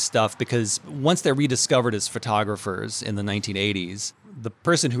Lucy's stuff, because once they're rediscovered as photographers in the 1980s, the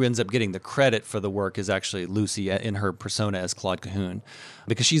person who ends up getting the credit for the work is actually Lucy in her persona as Claude Cahun,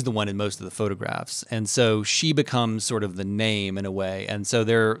 because she's the one in most of the photographs. And so she becomes sort of the name in a way. And so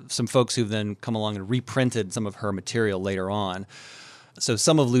there are some folks who've then come along and reprinted some of her material later on. So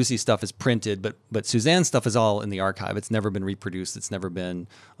some of Lucy's stuff is printed, but Suzanne's stuff is all in the archive. It's never been reproduced. It's never been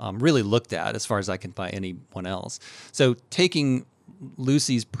really looked at, as far as I can by anyone else. So taking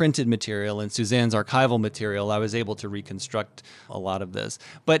Lucy's printed material and Suzanne's archival material, I was able to reconstruct a lot of this.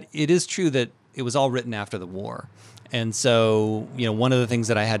 But it is true that it was all written after the war. And so, one of the things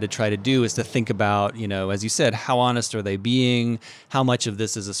that I had to try to do is to think about, as you said, how honest are they being? How much of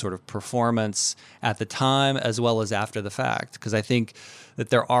this is a sort of performance at the time as well as after the fact? Because I think that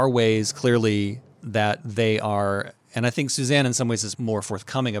there are ways clearly that they are, and I think Suzanne in some ways is more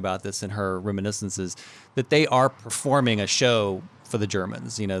forthcoming about this in her reminiscences, that they are performing a show for the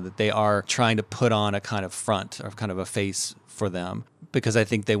Germans, that they are trying to put on a kind of front or kind of a face for them, because I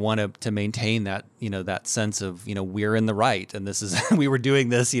think they want to maintain that, that sense of, we're in the right, and this is, we were doing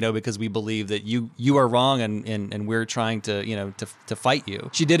this, because we believe that you are wrong, and we're trying to, to fight you.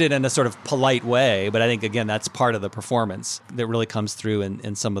 She did it in a sort of polite way, but I think, again, that's part of the performance that really comes through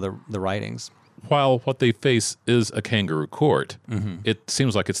in some of the writings. While what they face is a kangaroo court, it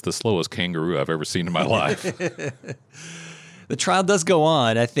seems like it's the slowest kangaroo I've ever seen in my life. The trial does go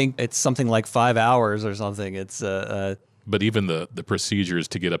on. I think it's something like 5 hours or something. It's But even the procedures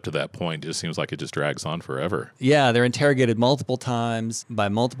to get up to that point, it seems like it just drags on forever. Yeah, they're interrogated multiple times by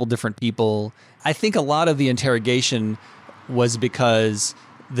multiple different people. I think a lot of the interrogation was because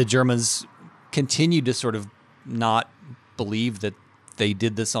the Germans continued to sort of not believe that they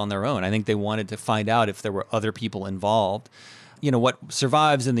did this on their own. I think they wanted to find out if there were other people involved. What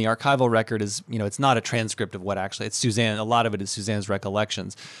survives in the archival record is, it's not a transcript of what actually, it's Suzanne, a lot of it is Suzanne's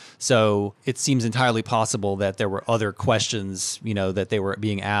recollections. So it seems entirely possible that there were other questions, that they were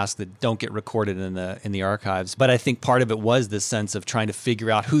being asked that don't get recorded in the archives. But I think part of it was this sense of trying to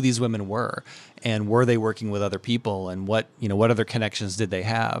figure out who these women were and were they working with other people and what other connections did they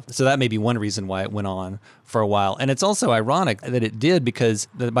have. So that may be one reason why it went on for a while. And it's also ironic that it did because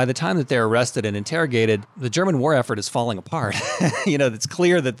by the time that they're arrested and interrogated, the German war effort is falling apart. It's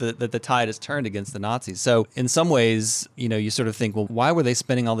clear that the tide has turned against the Nazis. So in some ways, you sort of think, well, why were they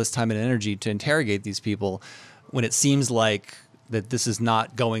spending all this time and energy to interrogate these people when it seems like that this is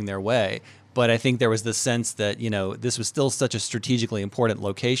not going their way? But I think there was this sense that, this was still such a strategically important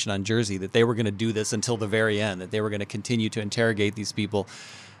location on Jersey that they were going to do this until the very end, that they were going to continue to interrogate these people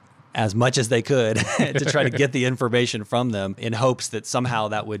as much as they could to try to get the information from them in hopes that somehow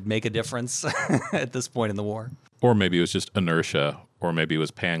that would make a difference at this point in the war. Or maybe it was just inertia, or maybe it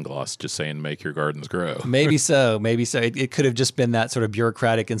was Pangloss just saying, make your gardens grow. Maybe so. It could have just been that sort of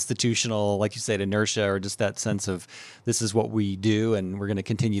bureaucratic, institutional, like you said, inertia, or just that sense of this is what we do and we're going to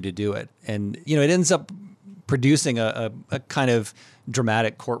continue to do it. And, it ends up producing a kind of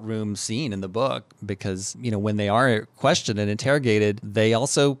dramatic courtroom scene in the book because, when they are questioned and interrogated, they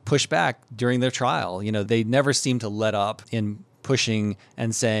also push back during their trial. They never seem to let up in pushing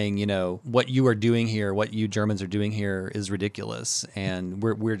and saying, what you are doing here, what you Germans are doing here is ridiculous, and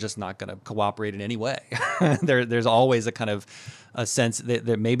we're just not going to cooperate in any way. There's always a kind of a sense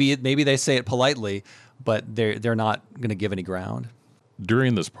that maybe they say it politely, but they're not going to give any ground.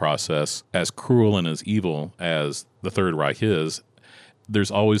 During this process, as cruel and as evil as the Third Reich is, there's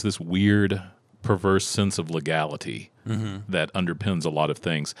always this weird, perverse sense of legality that underpins a lot of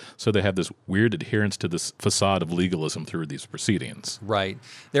things. So they have this weird adherence to this facade of legalism through these proceedings. Right.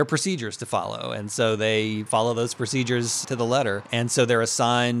 There are procedures to follow, and so they follow those procedures to the letter. And so they're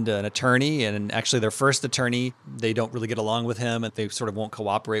assigned an attorney, and actually their first attorney, they don't really get along with him, and they sort of won't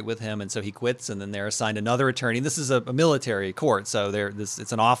cooperate with him, and so he quits, and then they're assigned another attorney. This is a military court, so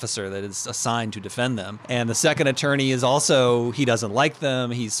it's an officer that is assigned to defend them. And the second attorney is also, he doesn't like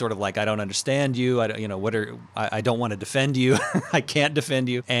them. He's sort of like, I don't understand you. I don't want to defend you. I can't defend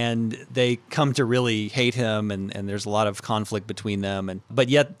you. And they come to really hate him, and there's a lot of conflict between them. But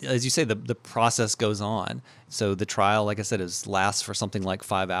yet, as you say, the process goes on. So the trial, like I said, lasts for something like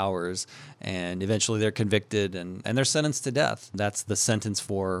 5 hours, and eventually they're convicted and they're sentenced to death. That's the sentence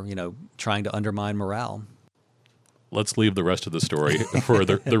for, trying to undermine morale. Let's leave the rest of the story for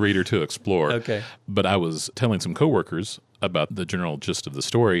the reader to explore. Okay. But I was telling some coworkers about the general gist of the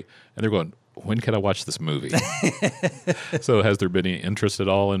story, and they're going, when can I watch this movie? So has there been any interest at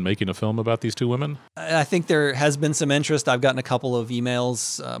all in making a film about these two women? I think there has been some interest. I've gotten a couple of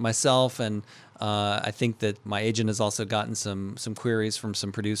emails myself, and I think that my agent has also gotten some queries from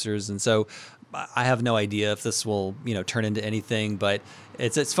some producers. And so I have no idea if this will, turn into anything, but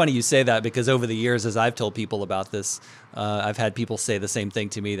it's funny you say that because over the years, as I've told people about this, I've had people say the same thing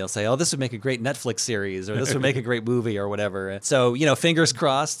to me. They'll say, oh, this would make a great Netflix series, or this would make a great movie, or whatever. So, fingers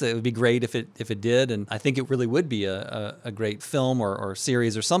crossed, it would be great if it did. And I think it really would be a great film or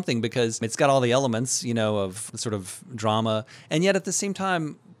series or something, because it's got all the elements, of sort of drama. And yet at the same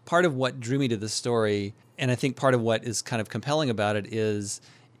time, part of what drew me to this story, and I think part of what is kind of compelling about it, is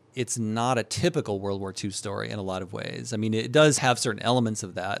it's not a typical World War II story in a lot of ways. I mean, it does have certain elements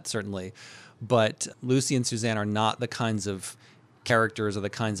of that, certainly, but Lucy and Suzanne are not the kinds of characters or the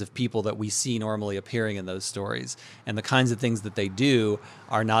kinds of people that we see normally appearing in those stories. And the kinds of things that they do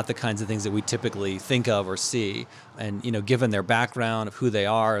are not the kinds of things that we typically think of or see. And, given their background of who they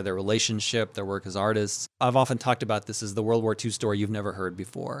are, their relationship, their work as artists, I've often talked about this as the World War II story you've never heard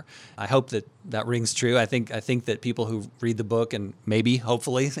before. I hope that rings true. I think that people who read the book, and maybe,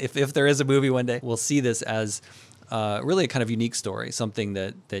 hopefully, if there is a movie one day, will see this as really a kind of unique story, something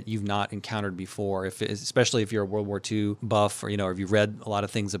that you've not encountered before. Especially if you're a World War II buff, or if you've read a lot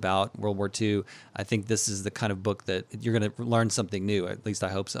of things about World War II, I think this is the kind of book that you're going to learn something new. At least I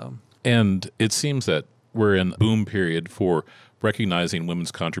hope so. And it seems that we're in a boom period for recognizing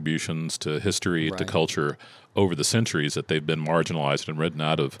women's contributions to history, Right. to culture over the centuries that they've been marginalized and written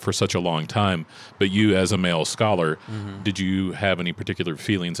out of for such a long time. But you, as a male scholar, did you have any particular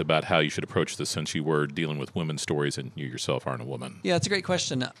feelings about how you should approach this, since you were dealing with women's stories and you yourself aren't a woman? Yeah, it's a great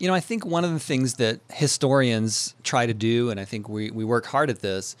question. I think one of the things that historians try to do, and I think we work hard at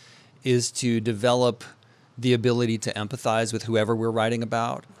this, is to develop the ability to empathize with whoever we're writing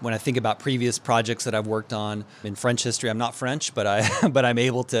about. When I think about previous projects that I've worked on in French history, I'm not French, but I'm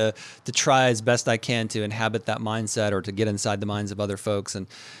able to try as best I can to inhabit that mindset or to get inside the minds of other folks.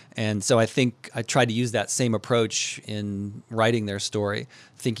 And so I think I tried to use that same approach in writing their story,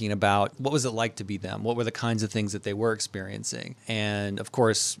 thinking about what was it like to be them? What were the kinds of things that they were experiencing? And of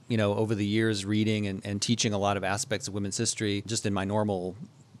course, over the years reading and teaching a lot of aspects of women's history, just in my normal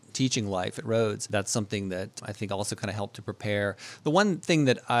teaching life at Rhodes, that's something that I think also kind of helped to prepare. The one thing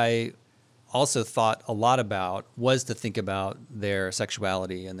that I also thought a lot about was to think about their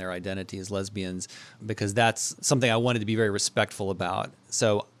sexuality and their identity as lesbians, because that's something I wanted to be very respectful about.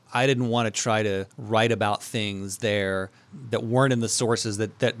 So I didn't want to try to write about things there that weren't in the sources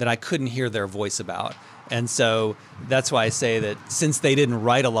that I couldn't hear their voice about. And so that's why I say that since they didn't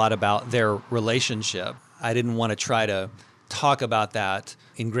write a lot about their relationship, I didn't want to try to talk about that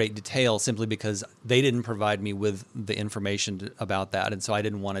in great detail simply because they didn't provide me with the information about that. And so I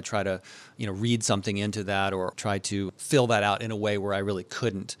didn't want to try to, read something into that or try to fill that out in a way where I really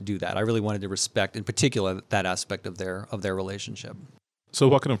couldn't do that. I really wanted to respect, in particular, that aspect of their relationship. So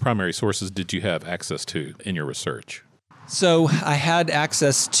what kind of primary sources did you have access to in your research? So I had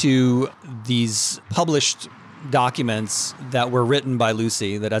access to these published documents that were written by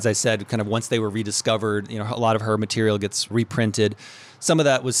Lucy that, as I said, kind of once they were rediscovered, a lot of her material gets reprinted. Some of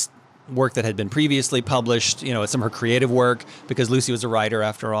that was work that had been previously published, some of her creative work, because Lucy was a writer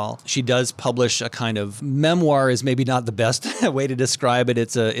after all. She does publish a kind of memoir, is maybe not the best way to describe it.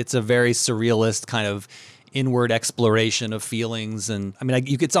 It's a very surrealist kind of inward exploration of feelings. And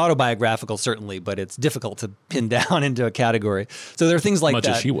it's autobiographical, certainly, but it's difficult to pin down into a category. So there are things like that.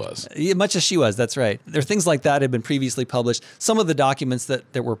 Much as she was. Yeah, much as she was, that's right. There are things like that had been previously published. Some of the documents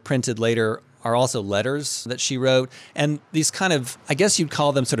that were printed later are also letters that she wrote. And these kind of, I guess you'd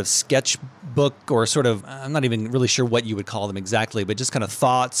call them sort of sketchbook or sort of, I'm not even really sure what you would call them exactly, but just kind of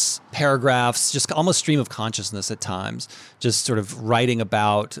thoughts, paragraphs, just almost stream of consciousness at times, just sort of writing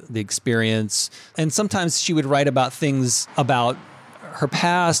about the experience. And sometimes she would write about things about her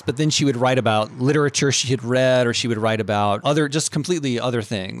past, but then she would write about literature she had read, or she would write about just completely other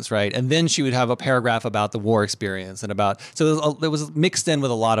things, right? And then she would have a paragraph about the war experience and so it was mixed in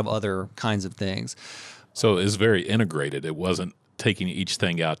with a lot of other kinds of things. So it was very integrated. It wasn't taking each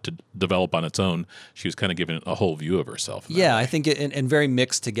thing out to develop on its own. She was kind of giving a whole view of herself. Yeah, I think and very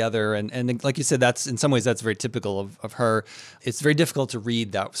mixed together. And like you said, that's in some ways that's very typical of her. It's very difficult to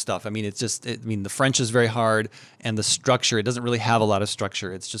read that stuff. The French is very hard, and the structure, it doesn't really have a lot of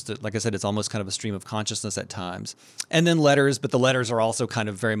structure. It's just, like I said, it's almost kind of a stream of consciousness at times. And then letters, but the letters are also kind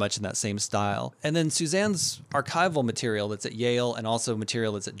of very much in that same style. And then Suzanne's archival material that's at Yale and also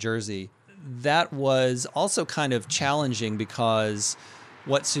material that's at Jersey, that was also kind of challenging because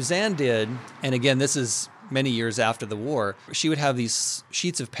what Suzanne did, and again, this is many years after the war, she would have these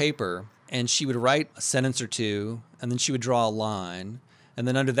sheets of paper and she would write a sentence or two, and then she would draw a line, and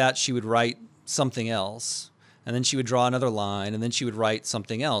then under that she would write something else, and then she would draw another line, and then she would write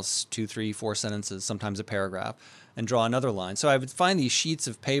something else, 2, 3, 4 sentences, sometimes a paragraph, and draw another line. So I would find these sheets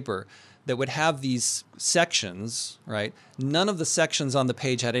of paper that would have these sections, right? None of the sections on the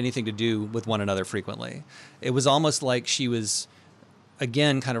page had anything to do with one another frequently. It was almost like she was,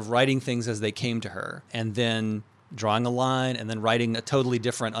 again, kind of writing things as they came to her, and then drawing a line, and then writing a totally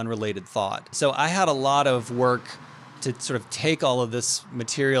different, unrelated thought. So I had a lot of work to sort of take all of this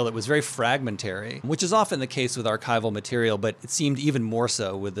material that was very fragmentary, which is often the case with archival material, but it seemed even more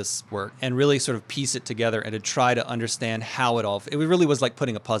so with this work, and really sort of piece it together and to try to understand how it really was like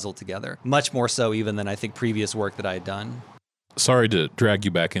putting a puzzle together, much more so even than I think previous work that I had done. Sorry to drag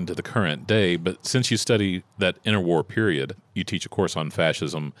you back into the current day, but since you study that interwar period, you teach a course on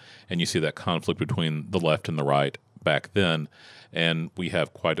fascism, and you see that conflict between the left and the right back then. And we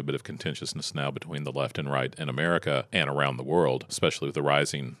have quite a bit of contentiousness now between the left and right in America and around the world, especially with the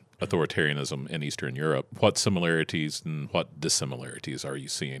rising authoritarianism in Eastern Europe. What similarities and what dissimilarities are you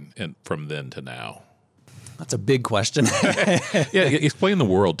seeing from then to now? That's a big question. Yeah, explain the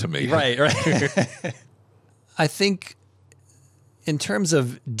world to me. Right. I think in terms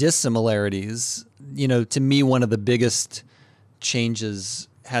of dissimilarities, to me, one of the biggest changes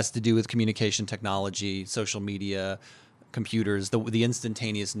has to do with communication technology, social media, computers, the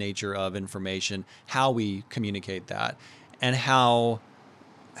instantaneous nature of information, how we communicate that, and how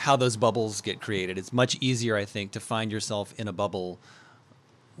those bubbles get created. It's much easier, I think, to find yourself in a bubble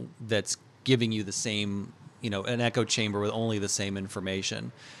that's giving you the same, an echo chamber with only the same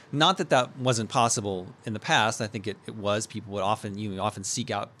information. Not that wasn't possible in the past. I think it was. People would often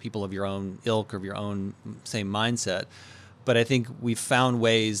seek out people of your own ilk or of your own same mindset. But I think we've found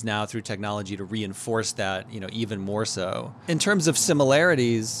ways now through technology to reinforce that, even more so. In terms of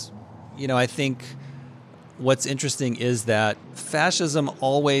similarities, I think what's interesting is that fascism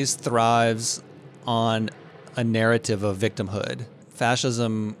always thrives on a narrative of victimhood.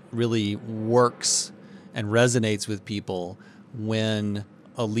 Fascism really works and resonates with people when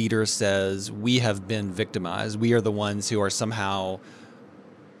a leader says, we have been victimized. We are the ones who are somehow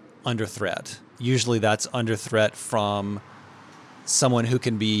under threat. Usually that's under threat from someone who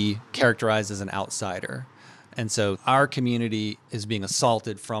can be characterized as an outsider. And so our community is being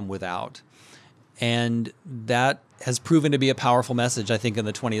assaulted from without. And that has proven to be a powerful message, I think, in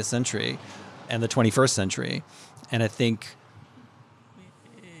the 20th century and the 21st century. And I think,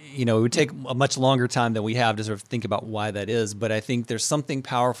 it would take a much longer time than we have to sort of think about why that is. But I think there's something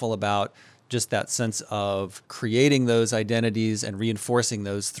powerful about just that sense of creating those identities and reinforcing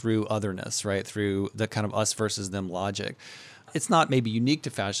those through otherness, right? Through the kind of us versus them logic. It's not maybe unique to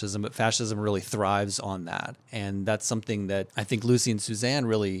fascism, but fascism really thrives on that. And that's something that I think Lucy and Suzanne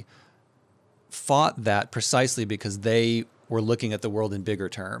really fought that precisely because they were looking at the world in bigger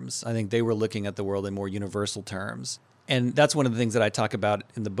terms. I think they were looking at the world in more universal terms. And that's one of the things that I talk about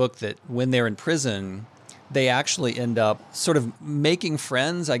in the book, that when they're in prison, they actually end up sort of making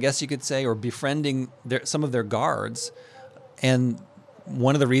friends, I guess you could say, or befriending some of their guards. And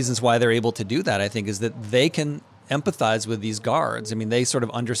one of the reasons why they're able to do that, I think, is that they can empathize with these guards. I mean, they sort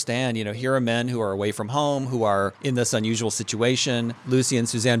of understand, here are men who are away from home, who are in this unusual situation. Lucy and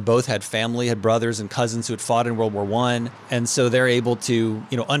Suzanne both had family, had brothers and cousins who had fought in World War I. And so they're able to,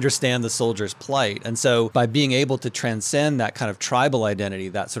 understand the soldiers' plight. And so by being able to transcend that kind of tribal identity,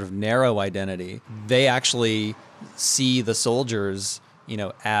 that sort of narrow identity, they actually see the soldiers,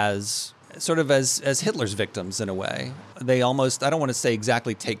 as sort of as Hitler's victims in a way. They almost, I don't want to say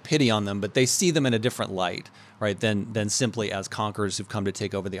exactly take pity on them, but they see them in a different light, right, than simply as conquerors who've come to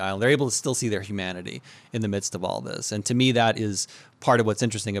take over the island. They're able to still see their humanity in the midst of all this. And to me, that is part of what's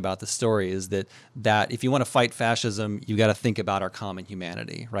interesting about the story, is that if you want to fight fascism, you got to think about our common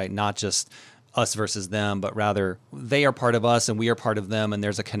humanity, right? Not just us versus them, but rather they are part of us and we are part of them, and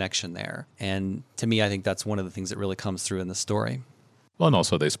there's a connection there. And to me, I think that's one of the things that really comes through in the story. Well, and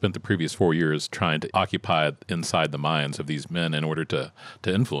also they spent the previous 4 years trying to occupy inside the minds of these men in order to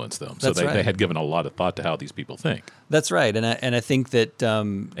influence them. So they had given a lot of thought to how these people think. That's right. And I think that...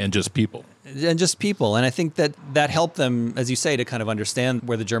 and just people. And just people. And I think that helped them, as you say, to kind of understand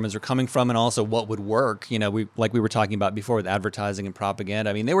where the Germans are coming from and also what would work. Like we were talking about before with advertising and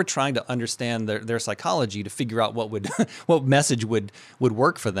propaganda. I mean, they were trying to understand their psychology to figure out what message would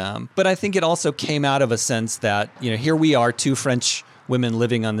work for them. But I think it also came out of a sense that, here we are, two French women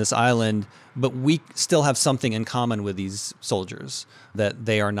living on this island, but we still have something in common with these soldiers, that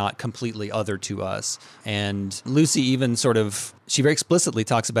they are not completely other to us. And Lucy even she very explicitly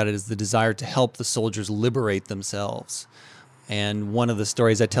talks about it as the desire to help the soldiers liberate themselves. And one of the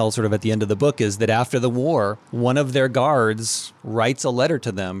stories I tell sort of at the end of the book is that after the war, one of their guards writes a letter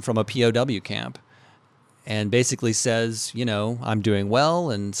to them from a POW camp and basically says, I'm doing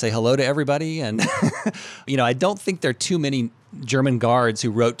well, and say hello to everybody. And, I don't think there are too many German guards who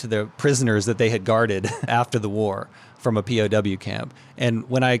wrote to the prisoners that they had guarded after the war from a POW camp. And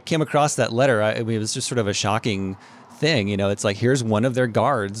when I came across that letter, it was just sort of a shocking thing. It's like, here's one of their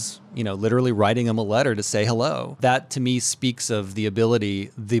guards, literally writing them a letter to say hello. That to me speaks of the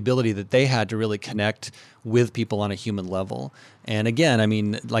ability that they had to really connect with people on a human level. And again, I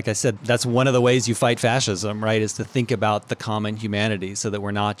mean, like I said, that's one of the ways you fight fascism, right? Is to think about the common humanity so that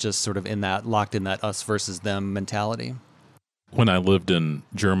we're not just sort of locked in that us versus them mentality. When I lived in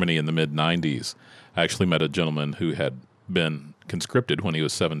Germany in the mid-90s, I actually met a gentleman who had been conscripted when he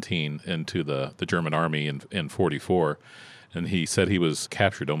was 17 into the German army in 44, and he said he was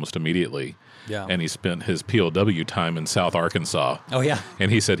captured almost immediately. Yeah. And he spent his POW time in South Arkansas. Oh, yeah.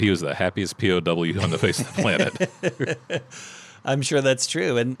 And he said he was the happiest POW on the face of the planet. I'm sure that's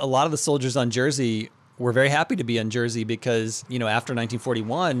true. And a lot of the soldiers on Jersey were very happy to be on Jersey because, after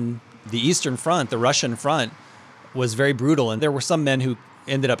 1941, the Eastern Front, the Russian front, was very brutal. And there were some men who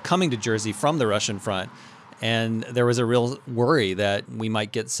ended up coming to Jersey from the Russian front. And there was a real worry that we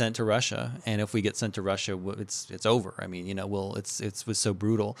might get sent to Russia. And if we get sent to Russia, it's over. I mean, it was so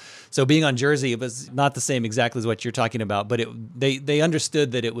brutal. So being on Jersey, it was not the same exactly as what you're talking about, but they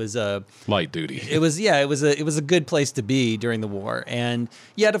understood that it was a light duty. It was a good place to be during the war. And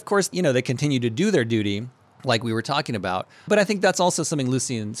yet, of course, they continued to do their duty, like we were talking about. But I think that's also something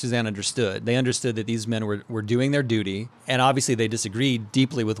Lucy and Suzanne understood. They understood that these men were doing their duty, and obviously they disagreed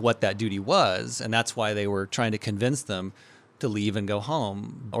deeply with what that duty was, and that's why they were trying to convince them to leave and go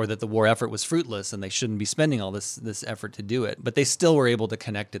home, or that the war effort was fruitless and they shouldn't be spending all this effort to do it. But they still were able to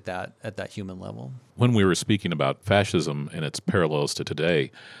connect at that human level. When we were speaking about fascism and its parallels to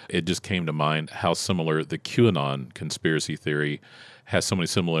today, it just came to mind how similar the QAnon conspiracy theory has so many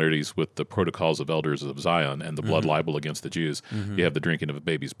similarities with the Protocols of Elders of Zion and the blood libel against the Jews. You have the drinking of a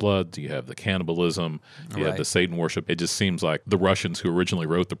baby's blood, you have the cannibalism, you have the Satan worship. It just seems like the Russians who originally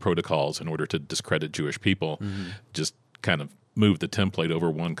wrote the protocols in order to discredit Jewish people just kind of moved the template over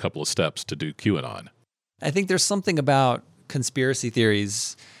one couple of steps to do QAnon. I think there's something about conspiracy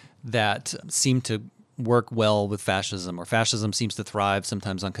theories that seem to work well with fascism, or fascism seems to thrive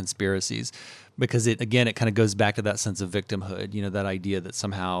sometimes on conspiracies, because it kind of goes back to that sense of victimhood, that idea that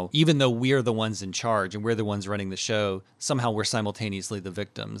somehow, even though we're the ones in charge and we're the ones running the show, somehow we're simultaneously the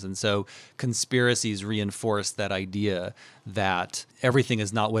victims. And so conspiracies reinforce that idea that everything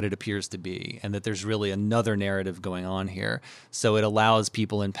is not what it appears to be, and that there's really another narrative going on here. So it allows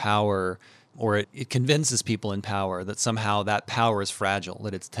people in power, or it convinces people in power that somehow that power is fragile,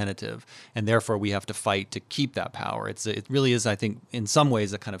 that it's tentative, and therefore we have to fight to keep that power. It really is, I think, in some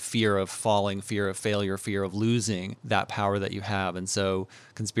ways, a kind of fear of falling, fear of failure, fear of losing that power that you have. And so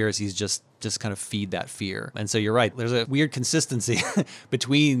conspiracies just kind of feed that fear. And so you're right, there's a weird consistency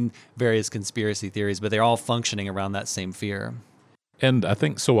between various conspiracy theories, but they're all functioning around that same fear. And I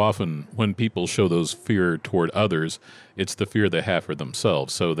think so often when people show those fear toward others, it's the fear they have for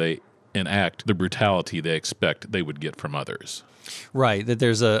themselves. So they enact the brutality they expect they would get from others. Right, that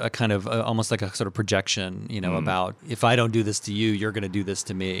there's a kind of almost like a sort of projection, about if I don't do this to you, you're going to do this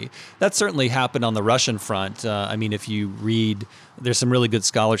to me. That certainly happened on the Russian front. If you read, there's some really good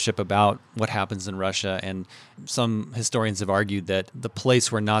scholarship about what happens in Russia, and some historians have argued that the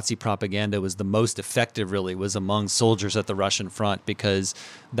place where Nazi propaganda was the most effective really was among soldiers at the Russian front, because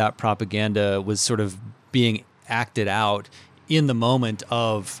that propaganda was sort of being acted out in the moment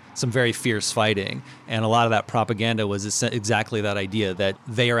of some very fierce fighting. And a lot of that propaganda was exactly that idea that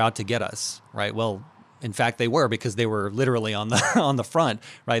they are out to get us, right? Well, in fact, they were, because they were literally on the front,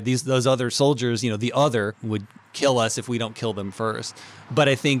 right? Those other soldiers, the other would kill us if we don't kill them first. But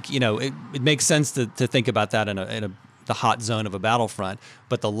I think, it makes sense to think about that in the hot zone of a battlefront,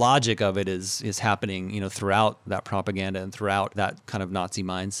 but the logic of it is happening, throughout that propaganda and throughout that kind of Nazi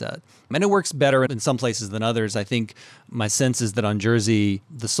mindset. And it works better in some places than others. I think my sense is that on Jersey,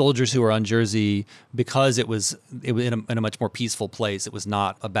 the soldiers who were on Jersey, because it was in a much more peaceful place, it was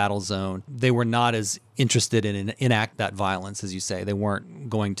not a battle zone, they were not as interested in enact that violence, as you say. They weren't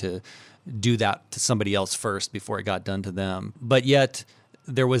going to do that to somebody else first before it got done to them. But yet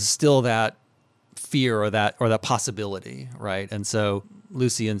there was still that fear or that possibility, right? And so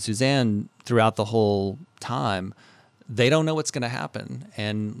Lucy and Suzanne, throughout the whole time, they don't know what's going to happen.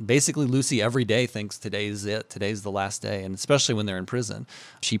 And basically Lucy every day thinks today's it, today's the last day. And especially when they're in prison,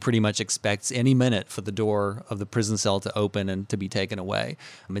 she pretty much expects any minute for the door of the prison cell to open and to be taken away.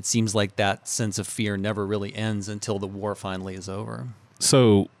 It seems like that sense of fear never really ends until the war finally is over.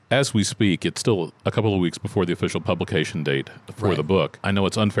 So as we speak, it's still a couple of weeks before the official publication date for the book. I know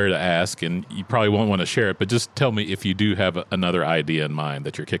it's unfair to ask, and you probably won't want to share it, but just tell me if you do have another idea in mind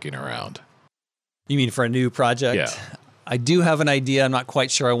that you're kicking around. You mean for a new project? Yeah. I do have an idea. I'm not quite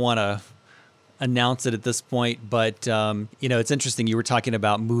sure I want to announce it at this point, but it's interesting. You were talking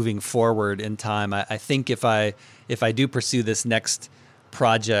about moving forward in time. I think if I do pursue this next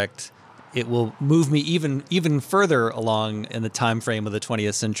project, it will move me even further along in the time frame of the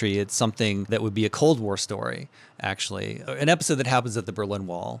 20th century. It's something that would be a Cold War story, actually. An episode that happens at the Berlin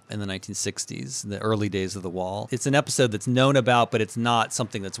Wall in the 1960s, the early days of the wall. It's an episode that's known about, but it's not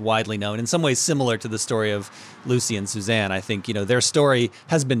something that's widely known. In some ways similar to the story of Lucy and Suzanne. I think, their story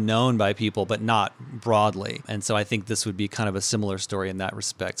has been known by people, but not broadly. And so I think this would be kind of a similar story in that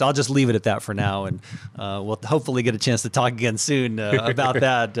respect. So I'll just leave it at that for now, and we'll hopefully get a chance to talk again soon about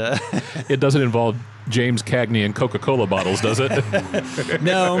that. It doesn't involve James Cagney and Coca-Cola bottles, does it?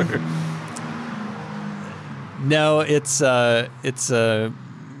 No, it's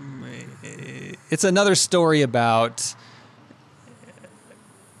another story about,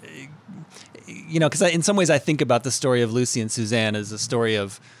 because in some ways I think about the story of Lucy and Suzanne as a story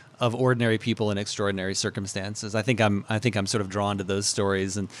of ordinary people in extraordinary circumstances. I think I'm sort of drawn to those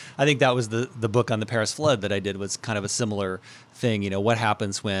stories, and I think that was the book on the Paris flood that I did was kind of a similar thing. What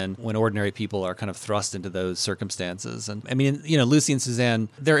happens when ordinary people are kind of thrust into those circumstances? And I mean, Lucy and Suzanne,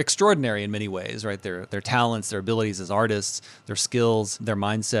 they're extraordinary in many ways, right? Their talents, their abilities as artists, their skills, their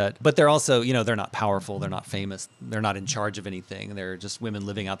mindset, but they're also, they're not powerful, they're not famous, they're not in charge of anything. They're just women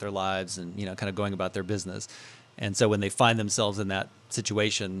living out their lives and kind of going about their business. And so when they find themselves in that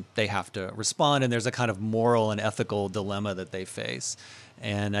situation, they have to respond, and there's a kind of moral and ethical dilemma that they face.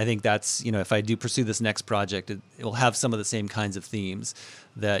 And I think that's, if I do pursue this next project, it will have some of the same kinds of themes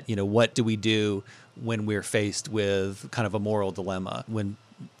that, what do we do when we're faced with kind of a moral dilemma, when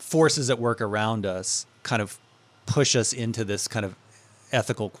forces at work around us kind of push us into this kind of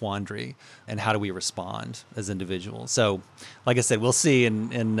ethical quandary, and how do we respond as individuals? So, like I said, we'll see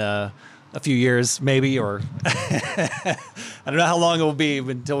in a few years, maybe, or I don't know how long it will be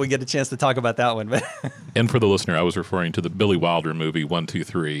until we get a chance to talk about that one. But And for the listener, I was referring to the Billy Wilder movie 1, 2,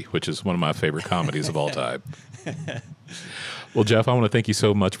 3, which is one of my favorite comedies of all time. Well, Jeff, I want to thank you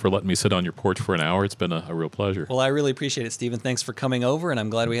so much for letting me sit on your porch for an hour. It's been a real pleasure. Well, I really appreciate it, Stephen. Thanks for coming over, and I'm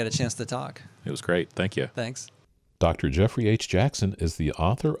glad we had a chance to talk. It was great. Thank you. Thanks. Dr. Jeffrey H. Jackson is the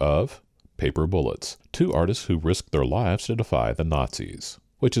author of Paper Bullets, Two Artists Who Risked Their Lives to Defy the Nazis,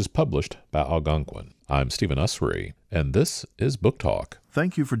 which is published by Algonquin. I'm Stephen Ussery, and this is Book Talk.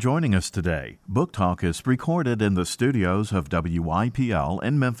 Thank you for joining us today. Book Talk is recorded in the studios of WYPL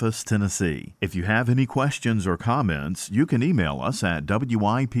in Memphis, Tennessee. If you have any questions or comments, you can email us at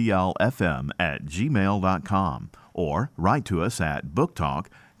wyplfm@gmail.com or write to us at Book Talk,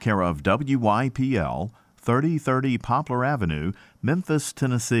 care of WYPL, 3030 Poplar Avenue, Memphis,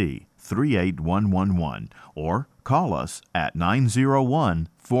 Tennessee, 38111, or call us at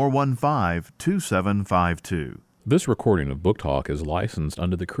 901-415-2752. This recording of Book Talk is licensed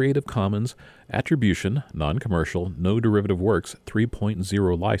under the Creative Commons Attribution, Non-Commercial, No Derivative Works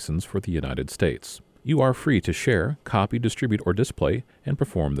 3.0 license for the United States. You are free to share, copy, distribute, or display and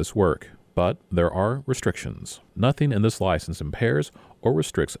perform this work, but there are restrictions. Nothing in this license impairs or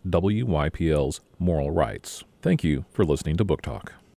restricts WYPL's moral rights. Thank you for listening to Book Talk.